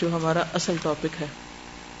آتے ہیں جو ہمارا اصل ٹاپک ہے.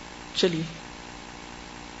 چلیے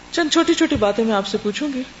چند چھوٹی چھوٹی باتیں میں آپ سے پوچھوں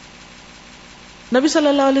گی. نبی صلی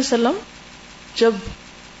اللہ علیہ وسلم جب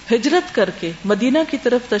ہجرت کر کے مدینہ کی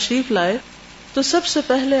طرف تشریف لائے تو سب سے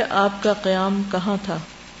پہلے آپ کا قیام کہاں تھا؟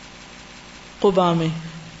 قباء میں.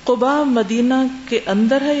 قباء مدینہ کے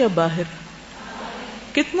اندر ہے یا باہر؟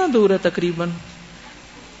 کتنا دور ہے؟ تقریباً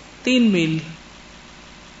 3 میل.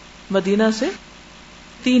 مدینہ سے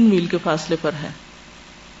 3 میل کے فاصلے پر ہے.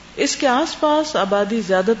 اس کے آس پاس آبادی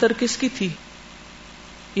زیادہ تر کس کی تھی؟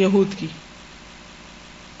 یہود کی.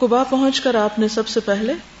 قباء پہنچ کر آپ نے سب سے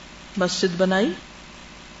پہلے مسجد بنائی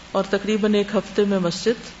اور تقریباً 1 ہفتے میں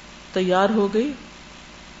مسجد تیار ہو گئی.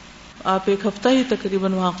 آپ 1 ہفتہ ہی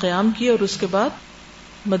تقریباً وہاں قیام کیے اور اس کے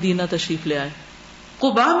بعد مدینہ تشریف لے آئے.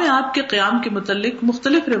 قباء میں آپ کے قیام کے متعلق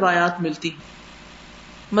مختلف روایات ملتی.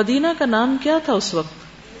 مدینہ کا نام کیا تھا اس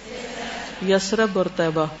وقت؟ یثرب اور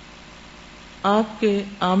طیبہ. آپ کے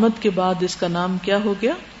آمد کے بعد اس کا نام کیا ہو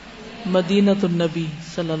گیا؟ مدینۃ النبی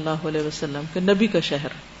صلی اللہ علیہ وسلم، کہ نبی کا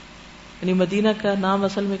شہر. یعنی مدینہ کا نام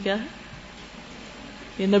اصل میں کیا ہے؟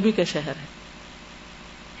 یہ نبی کا شہر ہے.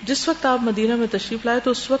 جس وقت آپ مدینہ میں تشریف لائے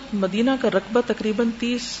تو اس وقت مدینہ کا رقبہ تقریباً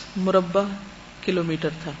 30 مربع کلومیٹر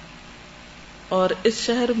تھا، اور اس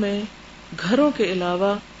شہر میں گھروں کے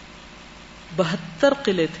علاوہ 72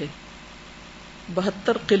 قلعے تھے.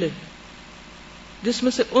 72 قلعے، جس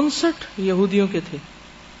میں سے 59 یہودیوں کے تھے.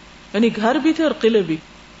 یعنی گھر بھی تھے اور قلعے بھی.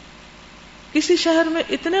 کسی شہر میں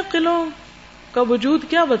اتنے قلعوں کا وجود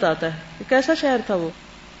کیا بتاتا ہے کہ کیسا شہر تھا وہ؟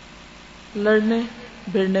 لڑنے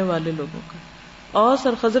بھیڑنے والے لوگوں کا. اوس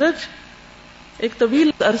اور خزرج ایک طویل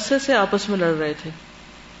عرصے سے آپس میں لڑ رہے تھے.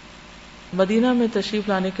 مدینہ میں تشریف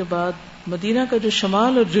لانے کے بعد مدینہ کا جو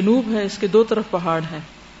شمال اور جنوب ہے اس کے 2 طرف پہاڑ ہیں،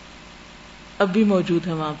 اب بھی موجود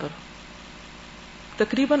ہیں وہاں پر.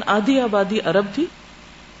 تقریباً آدھی آبادی عرب تھی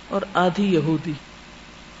اور آدھی یہودی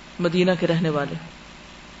مدینہ کے رہنے والے.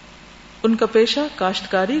 ان کا پیشہ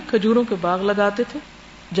کاشتکاری، کھجوروں کے باغ لگاتے تھے،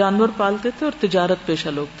 جانور پالتے تھے اور تجارت پیشہ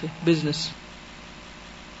لوگ تھے، بزنس.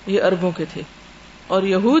 یہ عربوں کے تھے. اور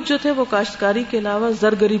یہود جو تھے وہ کاشتکاری کے علاوہ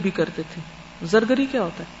زرگری بھی کرتے تھے. زرگری کیا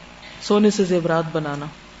ہوتا ہے؟ سونے سے زیورات بنانا.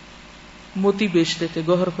 موتی بیچتے تھے،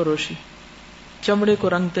 گوہر فروشی، چمڑے کو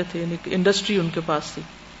رنگتے تھے، یعنی انڈسٹری ان کے پاس تھی.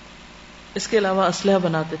 اس کے علاوہ اسلحہ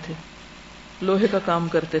بناتے تھے، لوہے کا کام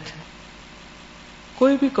کرتے تھے.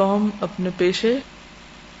 کوئی بھی قوم اپنے پیشے،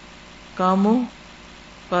 کاموں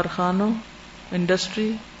کارخانوں،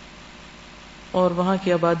 انڈسٹری اور وہاں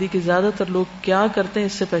کی آبادی کے زیادہ تر لوگ کیا کرتے ہیں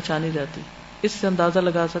اس سے پہچانی جاتی. اس سے اندازہ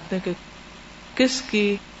لگا سکتے ہیں کہ کس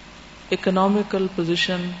کی اکنامیکل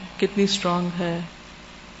پوزیشن کتنی اسٹرانگ ہے،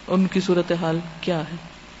 ان کی صورتحال کیا ہے.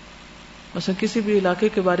 مثلا کسی بھی علاقے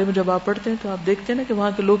کے بارے میں جب آپ پڑھتے ہیں تو آپ دیکھتے ہیں نا کہ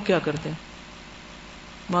وہاں کے لوگ کیا کرتے ہیں،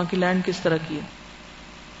 وہاں کی لینڈ کس طرح کی ہے.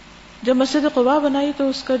 جب مسجد قباء بنائی تو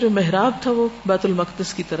اس کا جو محراب تھا وہ بیت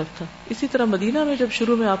المقدس کی طرف تھا. اسی طرح مدینہ میں جب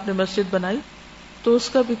شروع میں آپ نے مسجد بنائی تو اس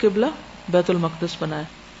کا بھی قبلہ بیت المقدس بنایا.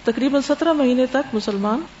 تقریباً 17 مہینے تک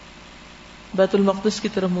مسلمان بیت المقدس کی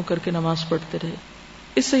طرف منہ کر کے نماز پڑھتے رہے.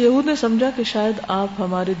 اس سے یہود نے سمجھا کہ شاید آپ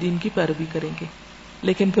ہمارے دین کی پیروی کریں گے،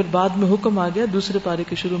 لیکن پھر بعد میں حکم آ گیا، دوسرے پارے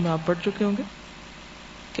کے شروع میں آپ پڑھ چکے ہوں گے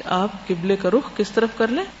کہ آپ قبلے کا رخ کس طرف کر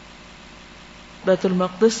لیں، بیت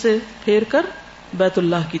المقدس سے پھیر کر بیت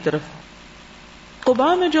اللہ کی طرف.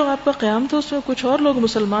 قباء میں جو آپ کا قیام تھا اس میں کچھ اور لوگ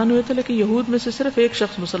مسلمان ہوئے تھے، لیکن یہود میں سے صرف ایک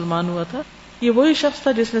شخص مسلمان ہوا تھا. یہ وہی شخص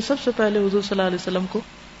تھا جس نے سب سے پہلے حضور صلی اللہ علیہ وسلم کو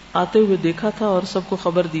آتے ہوئے دیکھا تھا اور سب کو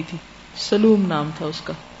خبر دی تھی. سلوم نام تھا اس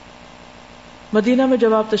کا. مدینہ میں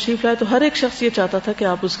جب آپ تشریف لائے تو ہر ایک شخص یہ چاہتا تھا کہ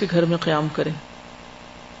آپ اس کے گھر میں قیام کریں،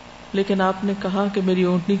 لیکن آپ نے کہا کہ میری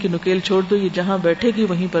اونٹنی کی نکیل چھوڑ دو، یہ جہاں بیٹھے گی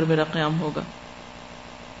وہیں پر میرا قیام ہوگا.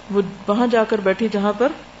 وہ وہاں جا کر بیٹھی جہاں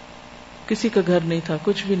پر کسی کا گھر نہیں تھا،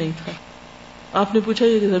 کچھ بھی نہیں تھا. آپ نے پوچھا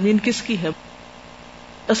یہ زمین کس کی ہے؟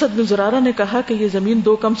 اسد بن زرارہ نے کہا کہ یہ زمین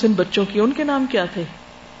 2 کم سن بچوں کی. ان کے نام کیا تھے؟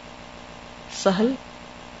 سہل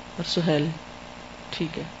اور سہیل.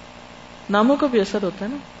 ٹھیک ہے، ناموں کا بھی اثر ہوتا ہے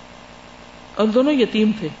نا. اور دونوں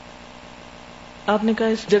یتیم تھے. آپ نے کہا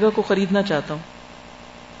اس جگہ کو خریدنا چاہتا ہوں،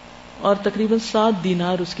 اور تقریباً 7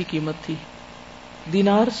 دینار اس کی قیمت تھی.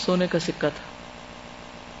 دینار سونے کا سکہ تھا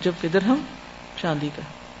جبکہ درہم چاندی کا.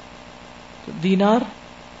 تو دینار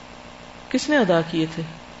کس نے ادا کیے تھے؟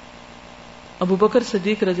 ابو بکر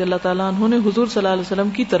صدیق رضی اللہ تعالیٰ عنہ نے حضور صلی اللہ علیہ وسلم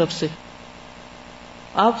کی طرف سے.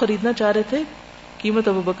 آپ خریدنا چاہ رہے تھے، قیمت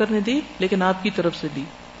ابو بکر نے دی لیکن آپ کی طرف سے دی.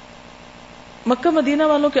 مکہ مدینہ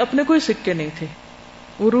والوں کے اپنے کوئی سکے نہیں تھے،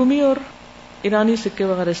 وہ رومی اور ایرانی سکے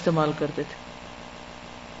وغیرہ استعمال کرتے تھے.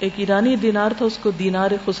 ایک ایرانی دینار تھا، اس کو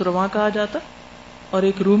دینار خسرواں کہا جاتا، اور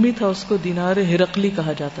ایک رومی تھا، اس کو دینار ہرقلی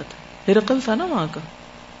کہا جاتا تھا. ہرقل تھا نا وہاں کا،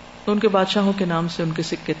 تو ان کے بادشاہوں کے نام سے ان کے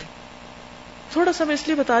سکے تھے. تھوڑا سا میں اس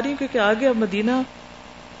لیے بتا رہی ہوں کیونکہ آگے اب مدینہ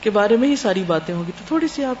کے بارے میں ہی ساری باتیں ہوں گی، تو تھوڑی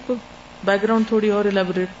سی آپ کو بیک گراؤنڈ تھوڑی اور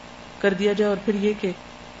الیبوریٹ کر دیا جائے. اور پھر یہ کہ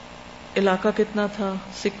علاقہ کتنا تھا،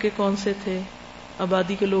 سکے کون سے تھے،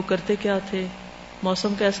 آبادی کے لوگ کرتے کیا تھے،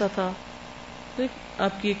 موسم کیسا تھا، تو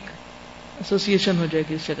آپ کی ایک ایسوسیشن ہو جائے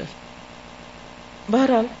گی اس جگہ سے.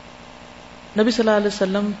 بہرحال نبی صلی اللہ علیہ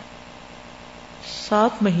وسلم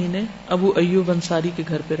 7 مہینے ابو ایوب انصاری کے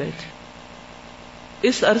گھر پہ رہے تھے.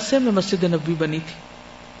 اس عرصے میں مسجد نبوی بنی تھی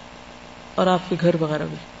اور آپ کے گھر وغیرہ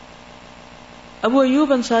بھی. ابو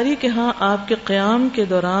ایوب انصاری کے ہاں آپ کے قیام کے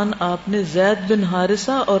دوران آپ نے زید بن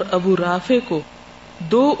حارثہ اور ابو رافع کو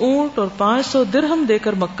 2 اونٹ اور 500 درہم دے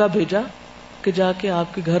کر مکہ بھیجا کہ جا کے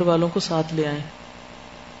آپ کے گھر والوں کو ساتھ لے آئیں.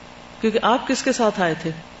 کیونکہ آپ کس کے ساتھ آئے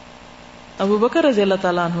تھے؟ ابو بکر رضی اللہ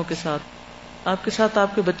تعالیٰ عنہ کے ساتھ. آپ کے ساتھ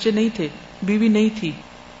آپ کے بچے نہیں تھے، بیوی نہیں تھی.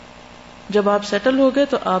 جب آپ سیٹل ہو گئے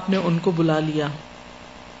تو آپ نے ان کو بلا لیا.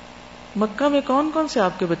 مکہ میں کون کون سے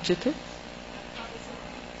آپ کے بچے تھے؟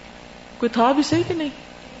 کوئی تھا بھی صحیح کہ نہیں؟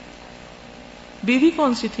 بیوی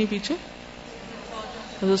کون سی تھی پیچھے؟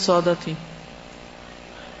 حضرت سودا تھی،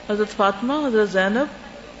 حضرت فاطمہ، حضرت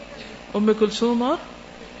زینب، ام کلثوم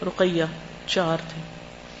اور رقیہ، 4 تھے.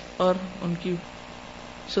 اور ان کی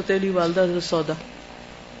ستیلی والدہ حضرت سودا،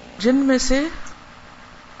 جن میں سے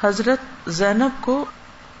حضرت زینب کو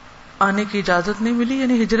آنے کی اجازت نہیں ملی،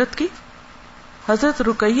 یعنی ہجرت کی. حضرت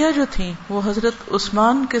رقیہ جو تھیں وہ حضرت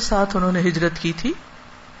عثمان کے ساتھ انہوں نے ہجرت کی تھی،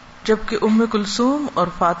 جبکہ ام کلثوم اور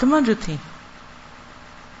فاطمہ جو تھیں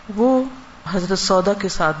وہ حضرت سودا کے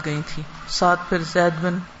ساتھ گئی تھی. ساتھ پھر زید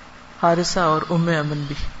بن حارثہ اور ام امن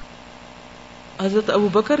بھی. حضرت ابو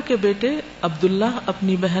بکر کے بیٹے عبداللہ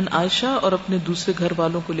اپنی بہن عائشہ اور اپنے دوسرے گھر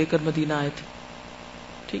والوں کو لے کر مدینہ آئے تھے.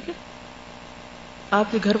 ٹھیک ہے.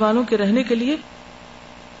 آپ کے گھر والوں کے رہنے کے لیے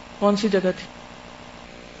کون سی جگہ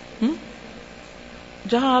تھی؟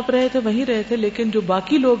 جہاں آپ رہے تھے وہیں رہے تھے، لیکن جو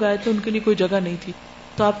باقی لوگ آئے تھے ان کے لیے کوئی جگہ نہیں تھی.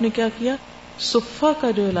 تو آپ نے کیا کیا، صفہ کا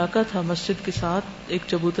جو علاقہ تھا مسجد کے ساتھ ایک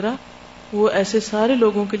چبوترا، وہ ایسے سارے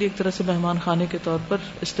لوگوں کے لیے ایک طرح سے مہمان خانے کے طور پر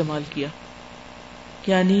استعمال کیا.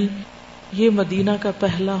 یعنی یہ مدینہ کا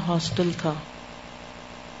پہلا ہاسٹل تھا.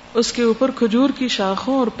 اس کے اوپر کھجور کی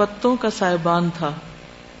شاخوں اور پتوں کا سائبان تھا.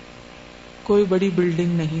 کوئی بڑی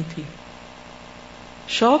بلڈنگ نہیں تھی.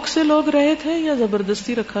 شوق سے لوگ رہے تھے یا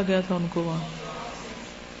زبردستی رکھا گیا تھا ان کو وہاں؟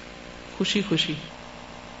 خوشی خوشی.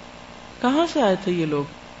 کہاں سے آئے تھے یہ لوگ؟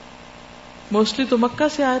 موسٹلی تو مکہ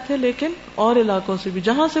سے آئے تھے، لیکن اور علاقوں سے بھی،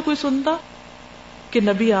 جہاں سے کوئی سنتا کہ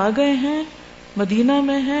نبی آ گئے ہیں، مدینہ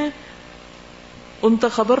میں ہیں، ان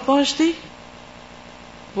تک خبر پہنچتی،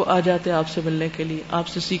 وہ آ جاتے آپ سے ملنے کے لیے، آپ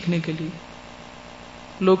سے سیکھنے کے لیے.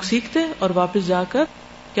 لوگ سیکھتے اور واپس جا کر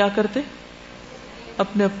کیا کرتے؟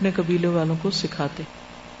 اپنے اپنے قبیلے والوں کو سکھاتے.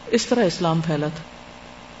 اس طرح اسلام پھیلا تھا،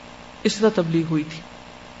 اس طرح تبلیغ ہوئی تھی.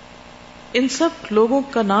 ان سب لوگوں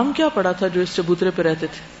کا نام کیا پڑا تھا جو اس چبوترے پہ رہتے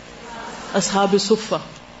تھے؟ اصحاب صفہ.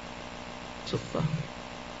 صفہ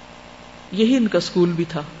یہی ان کا اسکول بھی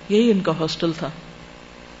تھا، یہی ان کا ہاسٹل تھا.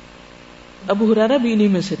 ابو ہریرہ بھی انہی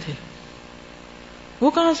میں سے تھے. وہ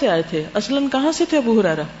کہاں سے آئے تھے؟ اصلاً کہاں سے تھے ابو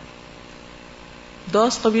ہریرہ؟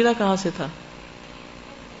 دوس قبیلہ کہاں سے تھا؟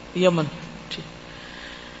 یمن.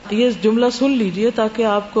 یہ جملہ سن لیجئے تاکہ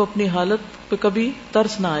آپ کو اپنی حالت پہ کبھی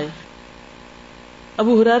ترس نہ آئے.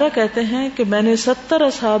 ابو ہریرہ کہتے ہیں کہ میں نے 70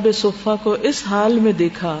 اصحاب صفہ کو اس حال میں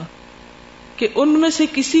دیکھا کہ ان میں سے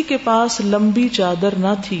کسی کے پاس لمبی چادر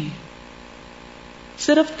نہ تھی،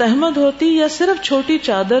 صرف تہمد ہوتی یا صرف چھوٹی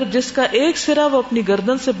چادر جس کا ایک سرا وہ اپنی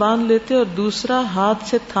گردن سے باندھ لیتے اور دوسرا ہاتھ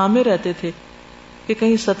سے تھامے رہتے تھے کہ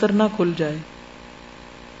کہیں سطر نہ کھل جائے.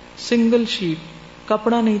 سنگل شیٹ،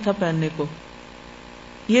 کپڑا نہیں تھا پہننے کو.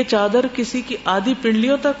 یہ چادر کسی کی آدھی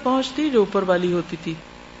پنڈلیوں تک پہنچتی جو اوپر والی ہوتی تھی،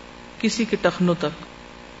 کسی کے ٹخنوں تک.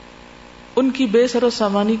 ان کی بے سر و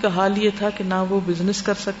سامانی کا حال یہ تھا کہ نہ وہ بزنس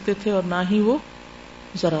کر سکتے تھے اور نہ ہی وہ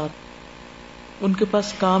زراعت. ان کے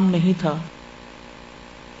پاس کام نہیں تھا.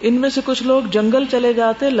 ان میں سے کچھ لوگ جنگل چلے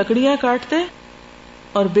جاتے، لکڑیاں کاٹتے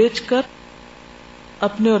اور بیچ کر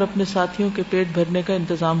اپنے اور اپنے ساتھیوں کے پیٹ بھرنے کا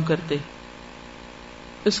انتظام کرتے.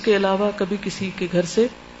 اس کے علاوہ کبھی کسی کے گھر سے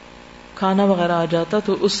کھانا وغیرہ آ جاتا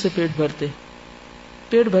تو اس سے پیٹ بھرتے.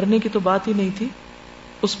 پیٹ بھرنے کی تو بات ہی نہیں تھی،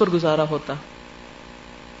 اس پر گزارا ہوتا.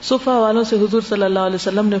 صفہ والوں سے حضور صلی اللہ علیہ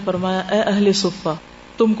وسلم نے فرمایا، اے اہل صفہ،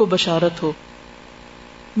 تم کو بشارت ہو،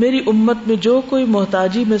 میری امت میں جو کوئی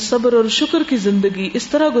محتاجی میں صبر اور شکر کی زندگی اس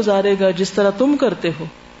طرح گزارے گا جس طرح تم کرتے ہو،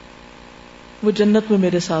 وہ جنت میں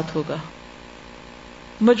میرے ساتھ ہوگا.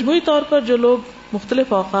 مجموعی طور پر جو لوگ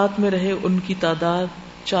مختلف اوقات میں رہے ان کی تعداد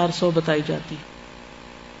 400 بتائی جاتی،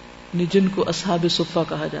 یعنی جن کو اصحاب صفہ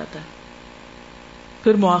کہا جاتا ہے.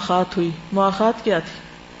 پھر مواخات ہوئی. مواخات کیا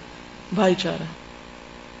تھی؟ بھائی چارہ.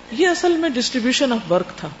 یہ اصل میں ڈسٹریبیوشن آف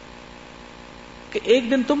ورک تھا کہ ایک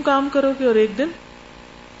دن تم کام کرو گے اور ایک دن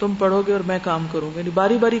تم پڑھو گے اور میں کام کروں گا. یعنی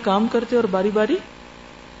باری باری کام کرتے اور باری باری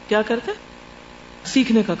کیا کرتے؟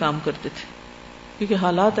 سیکھنے کا کام کرتے تھے. کیونکہ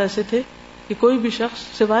حالات ایسے تھے کہ کوئی بھی شخص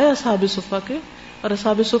سوائے اصحاب صفہ کے، اور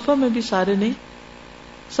اصحاب صفہ میں بھی سارے نہیں،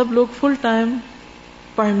 سب لوگ فل ٹائم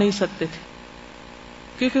پڑھ نہیں سکتے تھے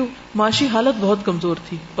کیونکہ معاشی حالت بہت کمزور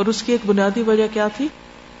تھی. اور اس کی ایک بنیادی وجہ کیا تھی؟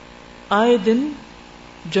 آئے دن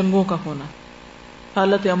جنگوں کا ہونا،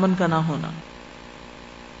 حالت امن کا نہ ہونا.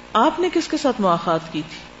 آپ نے کس کے ساتھ مواخات کی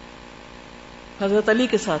تھی؟ حضرت علی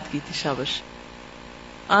کے ساتھ کی تھی. شابش.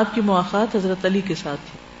 آپ کی مواخات حضرت علی کے ساتھ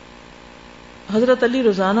تھی. حضرت علی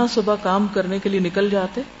روزانہ صبح کام کرنے کے لیے نکل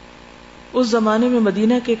جاتے. اس زمانے میں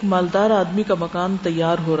مدینہ کے ایک مالدار آدمی کا مکان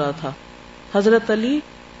تیار ہو رہا تھا. حضرت علی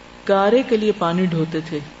گارے کے لیے پانی ڈھوتے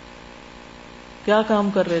تھے. کیا کام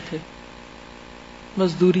کر رہے تھے؟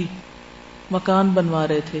 مزدوری، مکان بنوا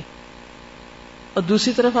رہے تھے. اور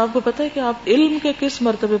دوسری طرف آپ کو پتا ہے کہ آپ علم کے کس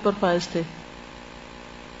مرتبے پر فائز تھے؟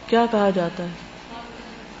 کیا کہا جاتا ہے؟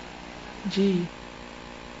 جی،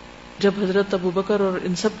 جب حضرت ابو بکر اور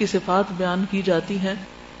ان سب کی صفات بیان کی جاتی ہیں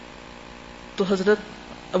تو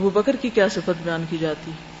حضرت ابو بکر کی کیا صفت بیان کی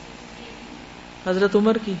جاتی؟ حضرت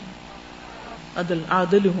عمر کی عدل،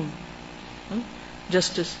 عادلہم،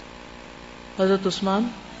 جسٹس. حضرت عثمان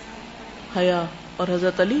حیا، اور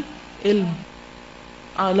حضرت علی علم،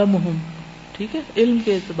 عالمہم. ٹھیک ہے، علم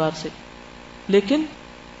کے اعتبار سے. لیکن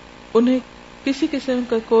انہیں کسی قسم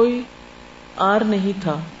کا کوئی آر نہیں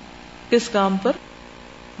تھا. کس کام پر؟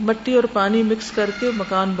 مٹی اور پانی مکس کر کے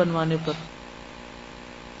مکان بنوانے پر.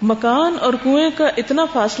 مکان اور کنویں کا اتنا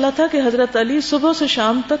فاصلہ تھا کہ حضرت علی صبح سے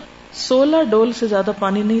شام تک 16 ڈول سے زیادہ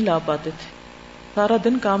پانی نہیں لا پاتے تھے. سارا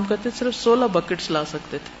دن کام کرتے، صرف 16 بکٹس لا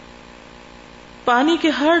سکتے تھے. پانی کے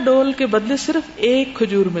ہر ڈول کے بدلے صرف ایک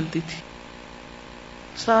کھجور ملتی تھی.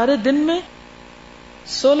 سارے دن میں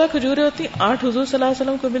 16 کھجوریں ہوتی، 8 حضور صلی اللہ علیہ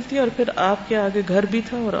وسلم کو ملتی اور پھر آپ کے آگے گھر بھی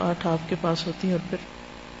تھا اور 8 آپ کے پاس ہوتی. اور پھر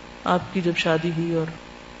آپ کی جب شادی ہوئی. اور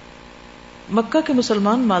مکہ کے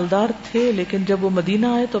مسلمان مالدار تھے، لیکن جب وہ مدینہ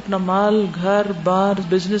آئے تو اپنا مال، گھر بار،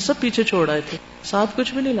 بزنس سب پیچھے چھوڑ آئے تھے. ساتھ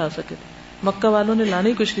کچھ بھی نہیں لا سکے تھے. مکہ والوں نے لانے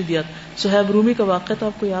ہی کچھ نہیں دیا. صہیب رومی کا واقعہ تو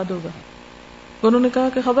آپ کو یاد ہوگا. انہوں نے کہا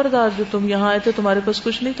کہ خبردار، جو تم یہاں آئے تھے تمہارے پاس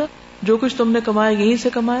کچھ نہیں تھا، جو کچھ تم نے کمایا یہیں سے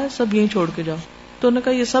کمایا، سب یہیں چھوڑ کے جاؤ. تو انہوں نے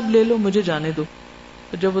کہا یہ سب لے لو، مجھے جانے دو.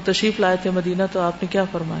 تو جب وہ تشریف لائے تھے مدینہ تو آپ نے کیا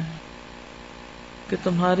فرمایا؟ کہ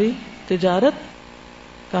تمہاری تجارت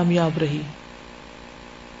کامیاب رہی.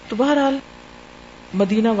 تو بہرحال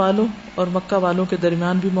مدینہ والوں اور مکہ والوں کے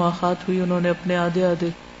درمیان بھی مواخات ہوئی. انہوں نے اپنے آدھے آدھے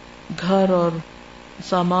گھر اور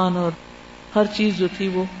سامان اور ہر چیز جو تھی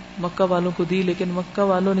وہ مکہ والوں کو دی. لیکن مکہ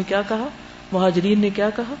والوں نے کیا کہا, مہاجرین نے کیا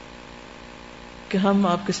کہا کہ ہم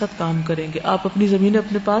آپ کے ساتھ کام کریں گے, آپ اپنی زمینیں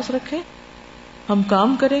اپنے پاس رکھیں, ہم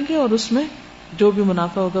کام کریں گے اور اس میں جو بھی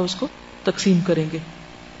منافع ہوگا اس کو تقسیم کریں گے.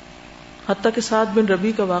 حتیٰ کہ سعد بن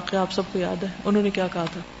ربیع کا واقعہ آپ سب کو یاد ہے. انہوں نے کیا کہا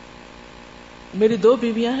تھا, میری 2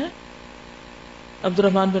 بیویاں ہیں, عبد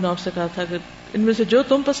الرحمن بن عوف سے کہا تھا کہ ان میں سے جو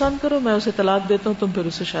تم پسند کرو میں اسے طلاق دیتا ہوں, تم پھر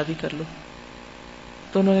اسے شادی کر لو.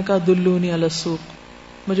 تو انہوں نے کہا دلونی علی السوق,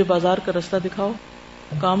 مجھے بازار کا راستہ دکھاؤ,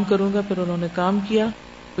 کام کروں گا. پھر انہوں نے کام کیا,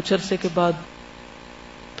 کچھ عرصے کے بعد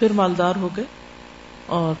پھر مالدار ہو گئے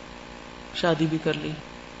اور شادی بھی کر لی.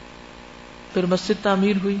 پھر مسجد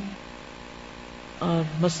تعمیر ہوئی, اور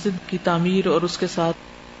مسجد کی تعمیر اور اس کے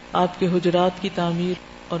ساتھ آپ کے حجرات کی تعمیر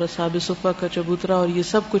اور اصحاب صفہ کا چبوترا اور یہ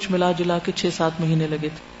سب کچھ ملا جلا کے 6-7 مہینے لگے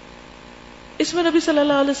تھے. اس میں نبی صلی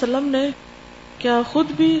اللہ علیہ وسلم نے کیا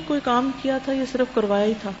خود بھی کوئی کام کیا تھا یا صرف کروایا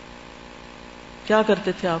ہی تھا؟ کیا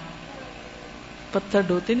کرتے تھے آپ؟ پتھر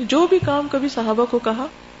ڈھوتے نہیں, جو بھی کام کبھی صحابہ کو کہا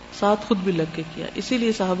ساتھ خود بھی لگ کے کیا. اسی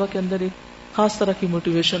لیے صحابہ کے اندر ایک خاص طرح کی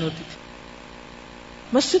موٹیویشن ہوتی تھی.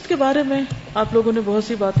 مسجد کے بارے میں آپ لوگوں نے بہت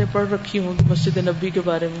سی باتیں پڑھ رکھی ہوں گی. مسجد نبوی کے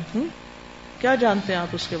بارے میں کیا جانتے ہیں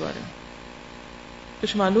آپ اس کے بارے میں؟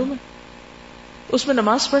 کچھ معلوم ہے؟ اس میں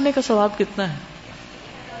نماز پڑھنے کا ثواب کتنا ہے؟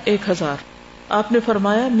 1000. آپ نے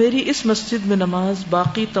فرمایا میری اس مسجد میں نماز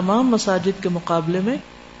باقی تمام مساجد کے مقابلے میں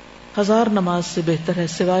 1000 نماز سے بہتر ہے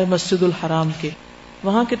سوائے مسجد الحرام کے.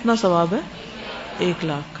 وہاں کتنا ثواب ہے؟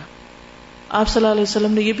 1,00,000 کا. آپ صلی اللہ علیہ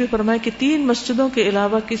وسلم نے یہ بھی فرمایا کہ 3 مسجدوں کے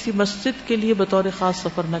علاوہ کسی مسجد کے لیے بطور خاص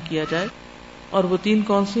سفر نہ کیا جائے. اور وہ 3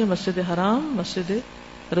 کون سی ہیں؟ مسجد حرام, مسجد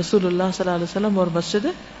رسول اللہ صلی اللہ علیہ وسلم اور مسجد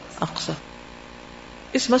اقصی.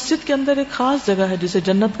 اس مسجد کے اندر ایک خاص جگہ ہے جسے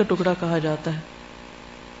جنت کا ٹکڑا کہا جاتا ہے.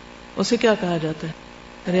 اسے کیا کہا جاتا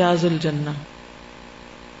ہے؟ ریاض الجنہ,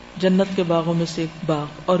 جنت کے باغوں میں سے ایک باغ.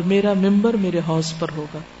 اور میرا ممبر میرے حوض پر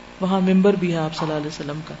ہوگا. وہاں ممبر بھی ہے آپ صلی اللہ علیہ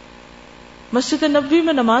وسلم کا. مسجد نبوی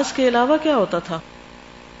میں نماز کے علاوہ کیا ہوتا تھا؟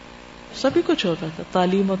 سبھی کچھ ہوتا تھا,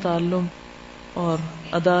 تعلیم و تعلم اور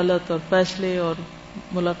عدالت اور فیصلے اور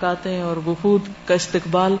ملاقاتیں اور وفود کا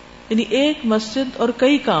استقبال, یعنی ایک مسجد اور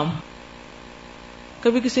کئی کام.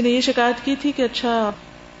 کبھی کسی نے یہ شکایت کی تھی کہ اچھا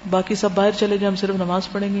باقی سب باہر چلے جائیں, ہم صرف نماز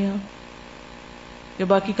پڑھیں گے یہاں, یا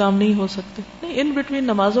باقی کام نہیں ہو سکتے؟ نہیں, ان بٹوین,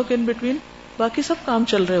 نمازوں کے ان بٹوین باقی سب کام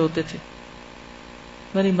چل رہے ہوتے تھے.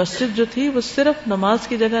 یعنی مسجد جو تھی وہ صرف نماز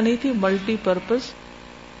کی جگہ نہیں تھی, ملٹی پرپز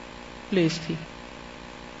پلیس تھی.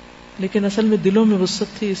 لیکن اصل میں دلوں میں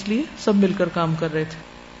وسعت تھی, اس لیے سب مل کر کام کر رہے تھے.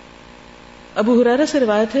 ابو ہریرہ سے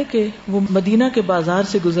روایت ہے کہ وہ مدینہ کے بازار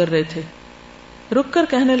سے گزر رہے تھے. رک کر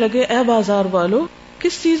کہنے لگے, اے بازار والو,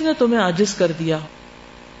 کس چیز نے تمہیں عاجز کر دیا؟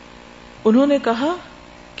 انہوں نے کہا,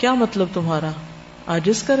 کیا مطلب تمہارا,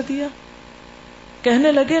 عاجز کر دیا؟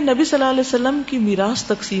 کہنے لگے, نبی صلی اللہ علیہ وسلم کی میراث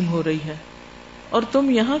تقسیم ہو رہی ہے اور تم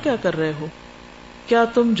یہاں کیا کر رہے ہو؟ کیا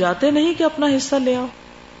تم جاتے نہیں کہ اپنا حصہ لے آؤ؟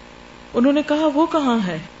 انہوں نے کہا, وہ کہاں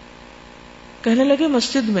ہے؟ کہنے لگے,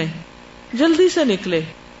 مسجد میں. جلدی سے نکلے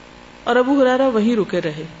اور ابو ہریرہ وہیں رکے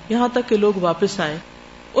رہے یہاں تک کہ لوگ واپس آئے.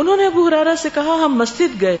 انہوں نے ابو ہریرہ سے کہا, ہم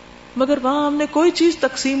مسجد گئے مگر وہاں ہم نے کوئی چیز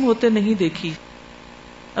تقسیم ہوتے نہیں دیکھی.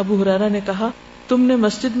 ابو ہریرہ نے کہا, تم نے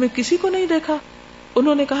مسجد میں کسی کو نہیں دیکھا؟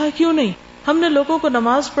 انہوں نے کہا, کیوں نہیں, ہم نے لوگوں کو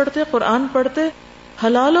نماز پڑھتے, قرآن پڑھتے,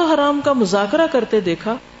 حلال و حرام کا مذاکرہ کرتے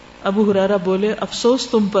دیکھا. ابو ہریرہ بولے, افسوس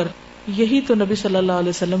تم پر, یہی تو نبی صلی اللہ علیہ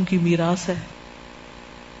وسلم کی میراث ہے.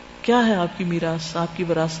 کیا ہے آپ کی میراث, آپ کی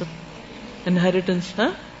وراثت, انہیریٹنس ہے؟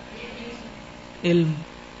 علم,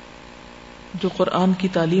 جو قرآن کی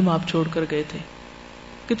تعلیم آپ چھوڑ کر گئے تھے.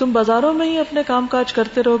 کہ تم بازاروں میں ہی اپنے کام کاج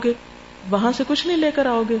کرتے رہو گے, وہاں سے کچھ نہیں لے کر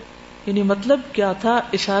آؤ گے. یعنی مطلب کیا تھا,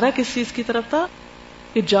 اشارہ کس چیز کی طرف تھا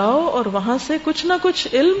کہ جاؤ اور وہاں سے کچھ نہ کچھ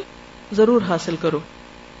علم ضرور حاصل کرو.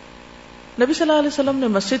 نبی صلی اللہ علیہ وسلم نے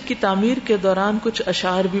مسجد کی تعمیر کے دوران کچھ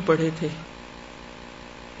اشعار بھی پڑھے تھے.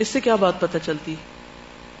 اس سے کیا بات پتہ چلتی؟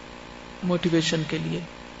 موٹیویشن کے لیے,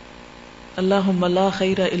 اللہم لا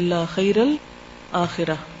خیر الا خیر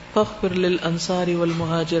الآخرہ فاغفر للانصار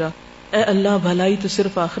والمہاجرہ, اے اللہ بھلائی تو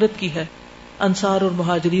صرف آخرت کی ہے, انصار اور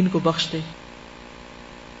مہاجرین کو بخش دے.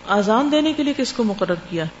 آزان دینے کے لیے کس کو مقرر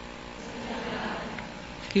کیا؟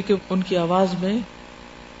 کیونکہ ان کی آواز میں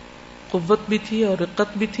قوت بھی تھی اور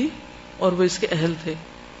رقت بھی تھی اور وہ اس کے اہل تھے.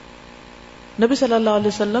 نبی صلی اللہ علیہ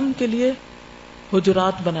وسلم کے لیے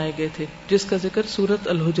حجرات بنائے گئے تھے جس کا ذکر سورۃ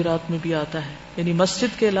الحجرات میں بھی آتا ہے. یعنی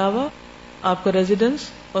مسجد کے علاوہ آپ کا ریزیڈنس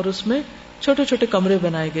اور اس میں چھوٹے چھوٹے کمرے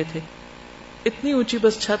بنائے گئے تھے. اتنی اونچی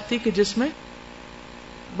بس چھت تھی کہ جس میں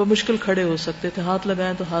بمشکل کھڑے ہو سکتے تھے، ہاتھ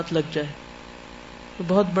لگائیں تو ہاتھ لگ جائے، تو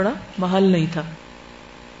بہت بڑا محل نہیں تھا.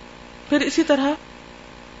 پھر اسی طرح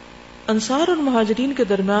انصار اور مہاجرین کے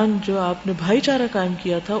درمیان جو آپ نے بھائی چارہ قائم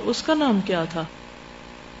کیا تھا، اس کا نام کیا تھا؟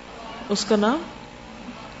 اس کا نام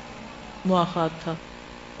مواخات تھا.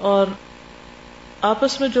 اور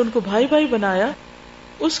آپس میں جو ان کو بھائی بھائی بنایا،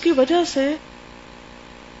 اس کی وجہ سے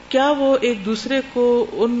کیا وہ ایک دوسرے کو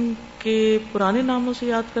ان کے پرانے ناموں سے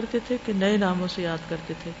یاد کرتے تھے کہ نئے ناموں سے یاد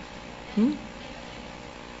کرتے تھے؟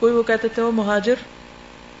 کوئی وہ کہتے تھے وہ مہاجر،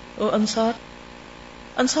 وہ انصار.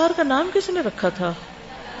 انصار کا نام کس نے رکھا تھا؟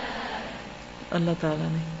 اللہ تعالیٰ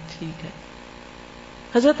نے. ٹھیک ہے.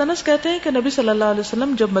 حضرت انس کہتے ہیں کہ نبی صلی اللہ علیہ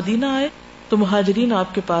وسلم جب مدینہ آئے تو مہاجرین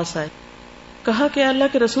آپ کے پاس آئے. کہا کہ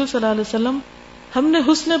اللہ کے رسول صلی اللہ علیہ وسلم، ہم نے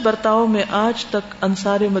حسن برتاؤ میں آج تک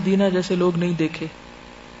انصار مدینہ جیسے لوگ نہیں دیکھے،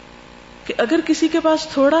 کہ اگر کسی کے پاس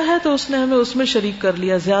تھوڑا ہے تو اس نے ہمیں اس میں شریک کر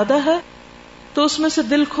لیا، زیادہ ہے تو اس میں سے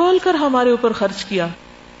دل کھول کر ہمارے اوپر خرچ کیا.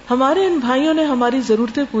 ہمارے ان بھائیوں نے ہماری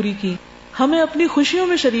ضرورتیں پوری کی، ہمیں اپنی خوشیوں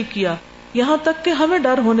میں شریک کیا، یہاں تک کہ ہمیں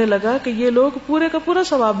ڈر ہونے لگا کہ یہ لوگ پورے کا پورا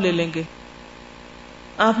ثواب لے لیں گے.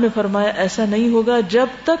 آپ نے فرمایا ایسا نہیں ہوگا جب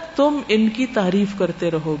تک تم ان کی تعریف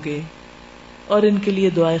کرتے رہو گے اور ان کے لیے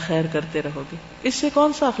دعائیں خیر کرتے رہو گے. اس سے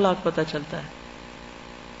کون سا اخلاق پتہ چلتا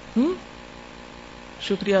ہے؟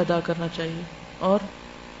 شکریہ ادا کرنا چاہیے اور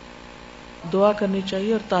دعا کرنی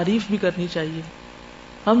چاہیے اور تعریف بھی کرنی چاہیے.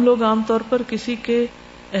 ہم لوگ عام طور پر کسی کے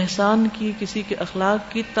احسان کی، کسی کے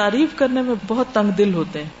اخلاق کی تعریف کرنے میں بہت تنگ دل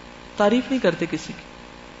ہوتے ہیں، تعریف نہیں کرتے کسی کی.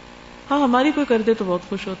 ہاں ہماری کوئی کر دے تو بہت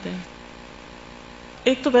خوش ہوتے ہیں.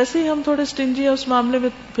 ایک تو ویسے ہی ہم تھوڑے سٹنجی ہیں اس معاملے میں،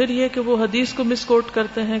 پھر یہ کہ وہ حدیث کو مس کوٹ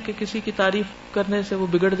کرتے ہیں کہ کسی کی تعریف کرنے سے وہ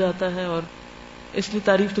بگڑ جاتا ہے، اور اس لیے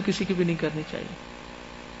تعریف تو کسی کی بھی نہیں کرنی چاہیے.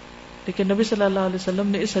 لیکن نبی صلی اللہ علیہ وسلم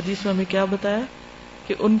نے اس حدیث میں ہمیں کیا بتایا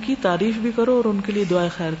کہ ان کی تعریف بھی کرو اور ان کے لیے دعائیں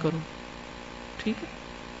خیر کرو. ٹھیک ہے.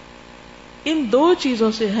 ان دو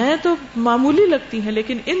چیزوں سے ہیں تو معمولی لگتی ہیں،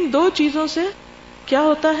 لیکن ان دو چیزوں سے کیا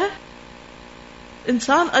ہوتا ہے؟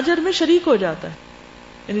 انسان اجر میں شریک ہو جاتا ہے.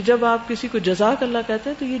 یعنی جب آپ کسی کو جزاک اللہ کہتے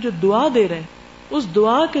ہیں تو یہ جو دعا دے رہے ہیں، اس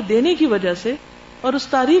دعا کے دینے کی وجہ سے اور اس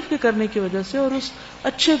تعریف کے کرنے کی وجہ سے اور اس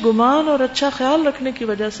اچھے گمان اور اچھا خیال رکھنے کی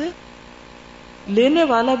وجہ سے لینے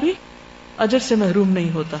والا بھی اجر سے محروم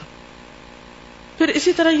نہیں ہوتا. پھر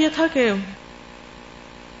اسی طرح یہ تھا کہ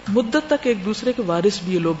مدت تک ایک دوسرے کے وارث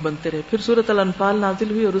بھی یہ لوگ بنتے رہے. پھر سورۃ الانفال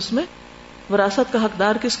نازل ہوئی اور اس میں وراثت کا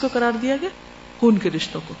حقدار کس کو قرار دیا گیا؟ خون کے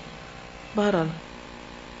رشتوں کو. بہرحال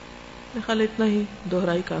میرے خیال اتنا ہی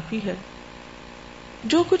دہرائی کافی ہے.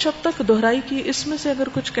 جو کچھ اب تک دہرائی کی، اس میں سے اگر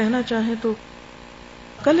کچھ کہنا چاہیں تو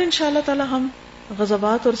کل انشاءاللہ تعالی ہم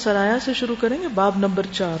غزوات اور سرایا سے شروع کریں گے، باب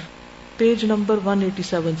نمبر 4 پیج نمبر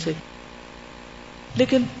 187 سے.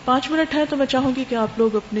 لیکن 5 منٹ ہے تو میں چاہوں گی کہ آپ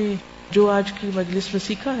لوگ اپنی جو آج کی مجلس میں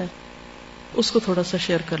سیکھا ہے اس کو تھوڑا سا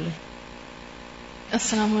شیئر کر لیں.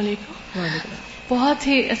 السلام علیکم. وعلیکم. بہت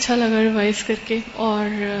ہی اچھا لگا ریوائز کر کے،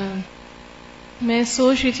 اور میں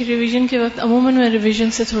سوچ رہی تھی ریویژن کے وقت عموماً میں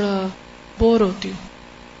ریویژن سے تھوڑا بور ہوتی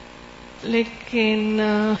ہوں، لیکن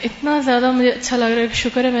اتنا زیادہ مجھے اچھا لگ رہا ہے کہ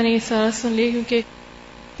شکر ہے میں نے یہ سارا سن لیا، کیونکہ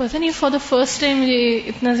پتہ نہیں فار دا فرسٹ ٹائم مجھے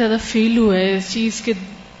اتنا زیادہ فیل ہوا ہے اس چیز کے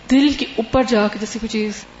دل کے اوپر جا کے، جیسے کوئی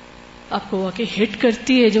چیز آپ کو واقعی ہٹ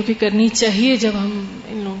کرتی ہے جو کہ کرنی چاہیے جب ہم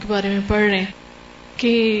ان لوگوں کے بارے میں پڑھ رہے ہیں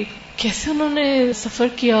کہ کیسے انہوں نے سفر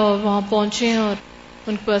کیا اور وہاں پہنچے ہیں اور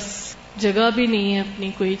ان کے پاس جگہ بھی نہیں ہے اپنی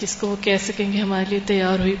کوئی جس کو وہ کہہ سکیں کہ ہمارے لیے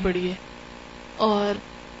تیار ہوئی پڑی ہے. اور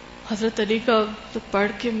حضرت علی کا تو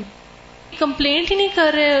پڑھ کے کمپلینٹ ہی نہیں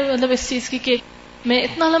کر رہے مطلب اس چیز کی کہ میں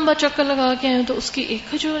اتنا لمبا چکر لگا کے آیا ہوں تو اس کی ایک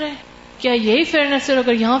کھجور ہے. کیا یہی فیئرنیس ہے؟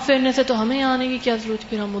 اگر یہاں فیئرنیس ہے تو ہمیں آنے کی کیا ضرورت؟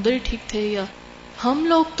 پھر ہم ادھر ہی ٹھیک تھے. یا ہم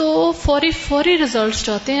لوگ تو فوری ریزلٹس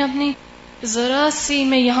چاہتے ہیں اپنی. ذرا سی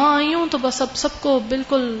میں یہاں آئی ہوں تو بس اب سب کو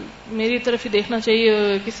بالکل میری طرف ہی دیکھنا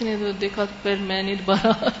چاہیے، کسی نے تو دیکھا تو پھر میں نہیں دوبارہ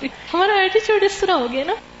آ رہی. ہمارا ایٹیچیوڈ اس طرح ہو گیا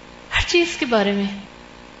نا ہر چیز کے بارے میں.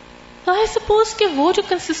 آئی سپوز کہ وہ جو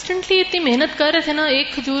کنسسٹنٹلی اتنی محنت کر رہے تھے نا،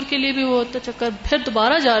 ایک کھجور کے لیے بھی وہ ہوتا چکر، پھر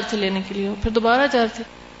دوبارہ جا رہے تھے لینے کے لیے، پھر دوبارہ جا رہے تھے.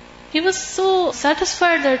 He was so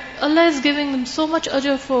satisfied that Allah is giving them so much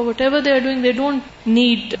ajr for whatever they are doing. They don't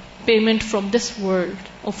need payment from this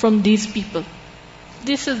world or from these people.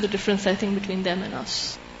 This is the difference I think between them and us.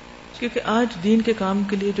 کیونکہ آج دین کے کام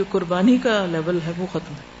کے لیے جو قربانی کا level ہے وہ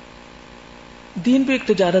ختم ہے. دین بھی ایک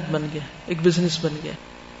تجارت بن گیا، ایک بزنس بن گیا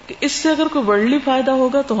کہ اس سے اگر کوئی ورلڈلی فائدہ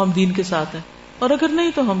ہوگا تو ہم دین کے ساتھ ہیں، اور اگر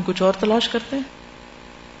نہیں تو ہم کچھ اور تلاش کرتے ہیں.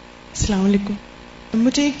 السلام علیکم.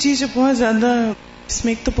 مجھے ایک چیز جو بہت زیادہ اس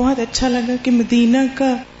میں ایک تو بہت اچھا لگا کہ مدینہ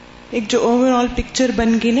کا ایک جو اوور آل پکچر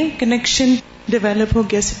بن گئی نا، کنیکشن ڈیولپ ہو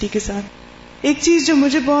گیا سٹی کے ساتھ. ایک چیز جو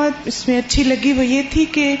مجھے بہت اس میں اچھی لگی وہ یہ تھی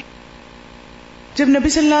کہ جب نبی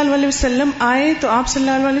صلی اللہ علیہ وسلم آئے تو آپ صلی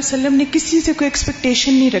اللہ علیہ وسلم نے کسی سے کوئی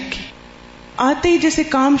ایکسپیکٹیشن نہیں رکھی, آتے ہی جیسے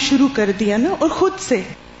کام شروع کر دیا نا, اور خود سے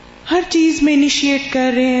ہر چیز میں انیشیٹ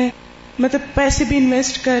کر رہے ہیں, مطلب پیسے بھی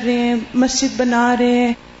انویسٹ کر رہے ہیں, مسجد بنا رہے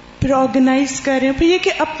ہیں, پھر آرگنائز کر رہے ہیں. پھر یہ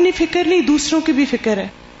کہ اپنی فکر نہیں, دوسروں کی بھی فکر ہے.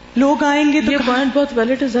 لوگ آئیں گے تو یہ پوائنٹ بہت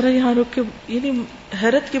ویلڈ ہے. ذرا یہاں رک کے, یعنی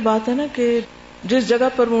حیرت کی بات ہے نا کہ جس جگہ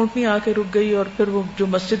پر اونٹنی آ کے رک گئی اور پھر وہ جو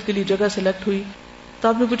مسجد کے لیے جگہ سلیکٹ ہوئی, تو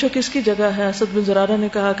آپ نے پوچھا کس کی جگہ ہے؟ اسد بن زرارہ نے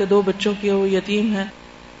کہا کہ 2 بچوں کی ہے, وہ یتیم ہے.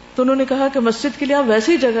 تو انہوں نے کہا کہ مسجد کے لیے آپ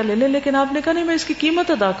ویسی جگہ لے لیں, لیکن آپ نے کہا نہیں, میں اس کی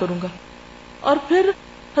قیمت ادا کروں گا. اور پھر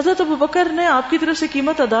حضرت ابوبکر نے آپ کی طرف سے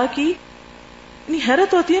قیمت ادا کی. یعنی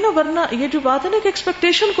حیرت ہوتی ہے نا, ورنہ یہ جو بات ہے نا کہ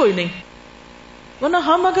ایکسپیکٹیشن کوئی نہیں, ورنہ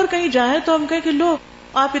ہم اگر کہیں جائیں تو ہم کہیں کہ لو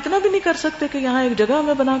آپ اتنا بھی نہیں کر سکتے کہ یہاں ایک جگہ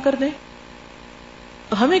ہمیں بنا کر دیں.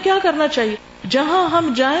 ہمیں کیا کرنا چاہیے جہاں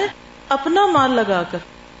ہم جائیں اپنا مال لگا کر,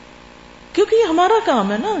 کیونکہ یہ ہمارا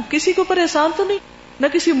کام ہے نا, کسی کے اوپر احسان تو نہیں, نہ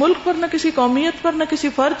کسی ملک پر, نہ کسی قومیت پر, نہ کسی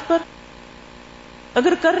فرد پر.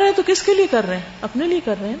 اگر کر رہے ہیں تو کس کے لیے کر رہے ہیں؟ اپنے لیے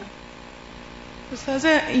کر رہے ہیں نا. استاذہ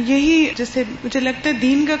یہی جیسے مجھے لگتا ہے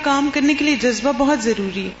دین کا کام کرنے کے لیے جذبہ بہت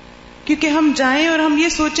ضروری ہے, کیونکہ ہم جائیں اور ہم یہ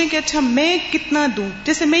سوچیں کہ اچھا میں کتنا دوں.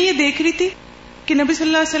 جیسے میں یہ دیکھ رہی تھی کہ نبی صلی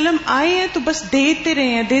اللہ علیہ وسلم آئے ہیں تو بس دیتے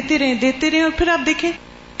رہے, اور پھر آپ دیکھیں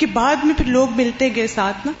کہ بعد میں پھر لوگ ملتے گئے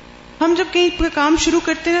ساتھ نا. ہم جب کہیں کام شروع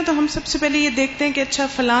کرتے ہیں تو ہم سب سے پہلے یہ دیکھتے ہیں کہ اچھا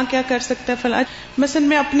فلاں کیا کر سکتا ہے, فلاں مثلا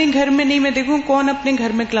میں اپنے گھر میں نہیں, میں دیکھوں کون اپنے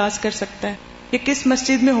گھر میں کلاس کر سکتا ہے یا کس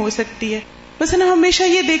مسجد میں ہو سکتی ہے. بس ہم ہمیشہ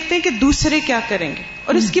یہ دیکھتے ہیں کہ دوسرے کیا کریں گے,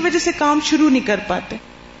 اور اس کی وجہ سے کام شروع نہیں کر پاتے.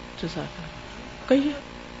 کہیے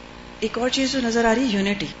ایک اور چیز جو نظر آ رہی ہے,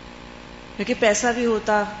 یونٹی. کیونکہ پیسہ بھی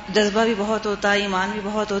ہوتا, جذبہ بھی بہت ہوتا, ایمان بھی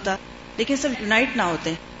بہت ہوتا, لیکن سب یونائٹ نہ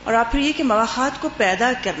ہوتے. اور آپ پھر یہ کہ مواخات کو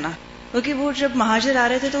پیدا کرنا, کیونکہ وہ جب مہاجر آ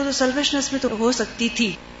رہے تھے تو سیلفشنس میں تو ہو سکتی تھی,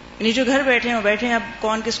 یعنی جو گھر بیٹھے ہیں وہ بیٹھے ہیں, اب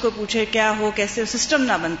کون کس کو پوچھے کیا ہو کیسے, سسٹم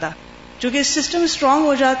نہ بنتا. چونکہ سسٹم اسٹرانگ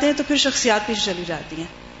ہو جاتے ہیں تو پھر شخصیات پیچھے چلی جاتی ہیں,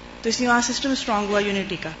 تو اس لیے وہاں سسٹم اسٹرانگ ہوا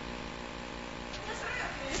یونٹی کا.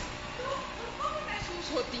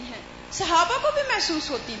 محسوس ہوتی ہیں, صحابہ کو بھی محسوس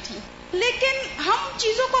ہوتی تھی, لیکن ہم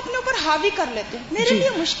چیزوں کو اپنے اوپر حاوی کر لیتے ہیں. میرے لیے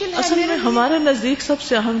مشکل ہے. اصل میں ہمارے نزدیک سب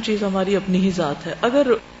سے اہم چیز ہماری اپنی ہی ذات ہے.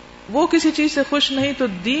 اگر وہ کسی چیز سے خوش نہیں تو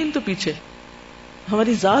دین تو پیچھے.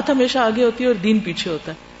 ہماری ذات ہمیشہ آگے ہوتی ہے اور دین پیچھے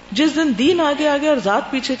ہوتا ہے. جس دن دین آگے آگے اور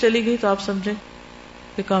ذات پیچھے چلی گئی تو آپ سمجھیں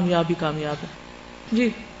کہ کامیاب ہے. جی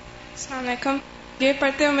السلام علیکم. یہ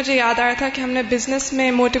پڑھتے ہوئے مجھے یاد آ رہا تھا کہ ہم نے بزنس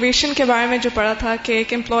میں موٹیویشن کے بارے میں جو پڑھا تھا کہ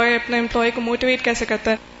ایک امپلائر اپنے امپلائی کو موٹیویٹ کیسے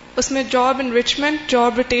کرتا ہے. اس میں جاب انریچمنٹ,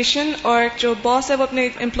 جاب روٹیشن, اور جو باس ہے وہ اپنے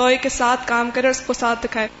امپلائی کے ساتھ کام کرے اور اس کو ساتھ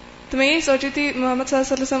دکھائے. تو میں یہی سوچی تھی محمد صلی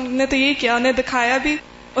اللہ علیہ وسلم نے تو یہی کیا, انہیں دکھایا بھی,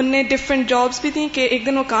 ان نے ڈفرینٹ جابس بھی تھیں کہ ایک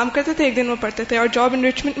دن وہ کام کرتے تھے, ایک دن وہ پڑھتے تھے, اور جاب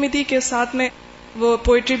انریچمنٹ میں تھی کہ ساتھ میں وہ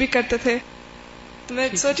پوئٹری بھی کرتے تھے. تو میں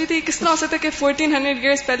سوچی تھی کس طرح ہو سکتا ہے کہ 1400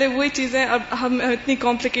 ایئرس پہلے وہی چیزیں اب ہم اتنی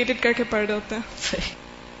کمپلیکیٹڈ کر کے پڑھ رہے ہوتے ہیں. صحیح.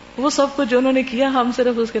 وہ سب کچھ جو انہوں نے کیا ہم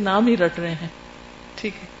صرف اس کے نام ہی رٹ رہے ہیں.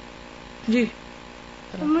 ٹھیک ہے جی.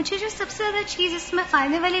 مجھے جو سب سے زیادہ چیز اس میں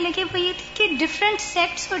فائدے والی لگی وہ یہ تھی کہ ڈفرینٹ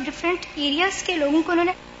سیکٹس اور ڈفرینٹ ایریاز کے لوگوں کو انہوں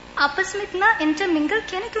نے آپس میں اتنا انٹرمنگل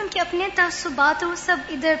کیا نا کہ ان کے اپنے تعصبات وہ سب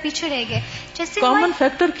ادھر پیچھے رہ گئے. جیسے کامن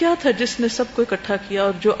فیکٹر کیا تھا جس نے سب کو اکٹھا کیا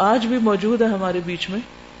اور جو آج بھی موجود ہے ہمارے بیچ میں؟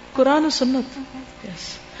 قرآن و سنت.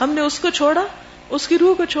 ہم نے اس کو چھوڑا, اس کی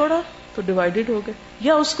روح کو چھوڑا تو ڈیوائیڈڈ ہو گئے,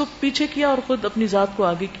 یا اس کو پیچھے کیا اور خود اپنی ذات کو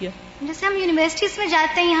آگے کیا. جیسے ہم یونیورسٹیز میں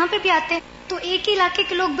جاتے ہیں, یہاں پہ بھی آتے ہیں تو ایک ہی علاقے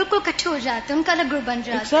کے لوگ بالکل اکٹھے ہو جاتے ہیں, ان کا الگ گروپ بن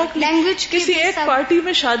جاتا ہے. لینگویج کسی ایک پارٹی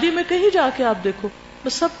میں, شادی میں, کہیں جا کے آپ دیکھو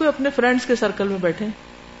بس سب کوئی اپنے فرینڈز کے سرکل میں بیٹھے ہیں.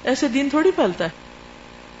 ایسے دین تھوڑی پھیلتا ہے.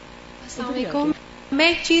 السلام علیکم. میں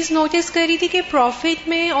ایک چیز نوٹس کر رہی تھی کہ پروفٹ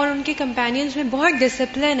میں اور ان کے کمپینینز میں بہت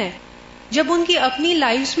ڈسپلن ہے. جب ان کی اپنی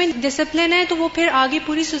لائفز میں ڈسپلن ہے تو وہ پھر آگے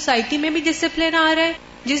پوری سوسائٹی میں بھی ڈسپلن آ رہا ہے.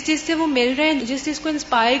 جس سے وہ مل رہے ہیں, جس کو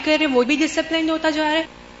انسپائر کر رہے ہیں, وہ بھی ڈسپلن ہوتا جا رہا ہے.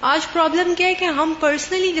 آج پرابلم کیا ہے کہ ہم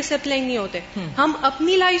پرسنلی ڈسپلن نہیں ہوتے, ہم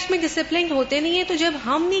اپنی لائف میں ڈسپلن ہوتے نہیں ہیں. تو جب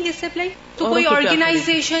ہم نہیں ڈسپلن تو کوئی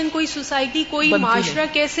آرگنائزیشن, کوئی سوسائٹی, کوئی معاشرہ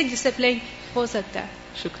کیسے ڈسپلن ہو سکتا ہے؟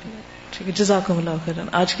 شکریہ. ٹھیک ہے, جزاکم اللہ خیرا.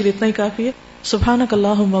 آج کے لیے اتنا ہی کافی ہے. سبحانک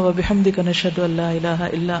اللہم و بحمدک, نشہد ان لا الہ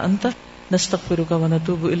الا انت, نستغفرک و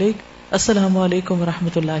نتوب الیک. السلام علیکم و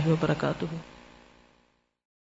رحمۃ اللہ وبرکاتہ.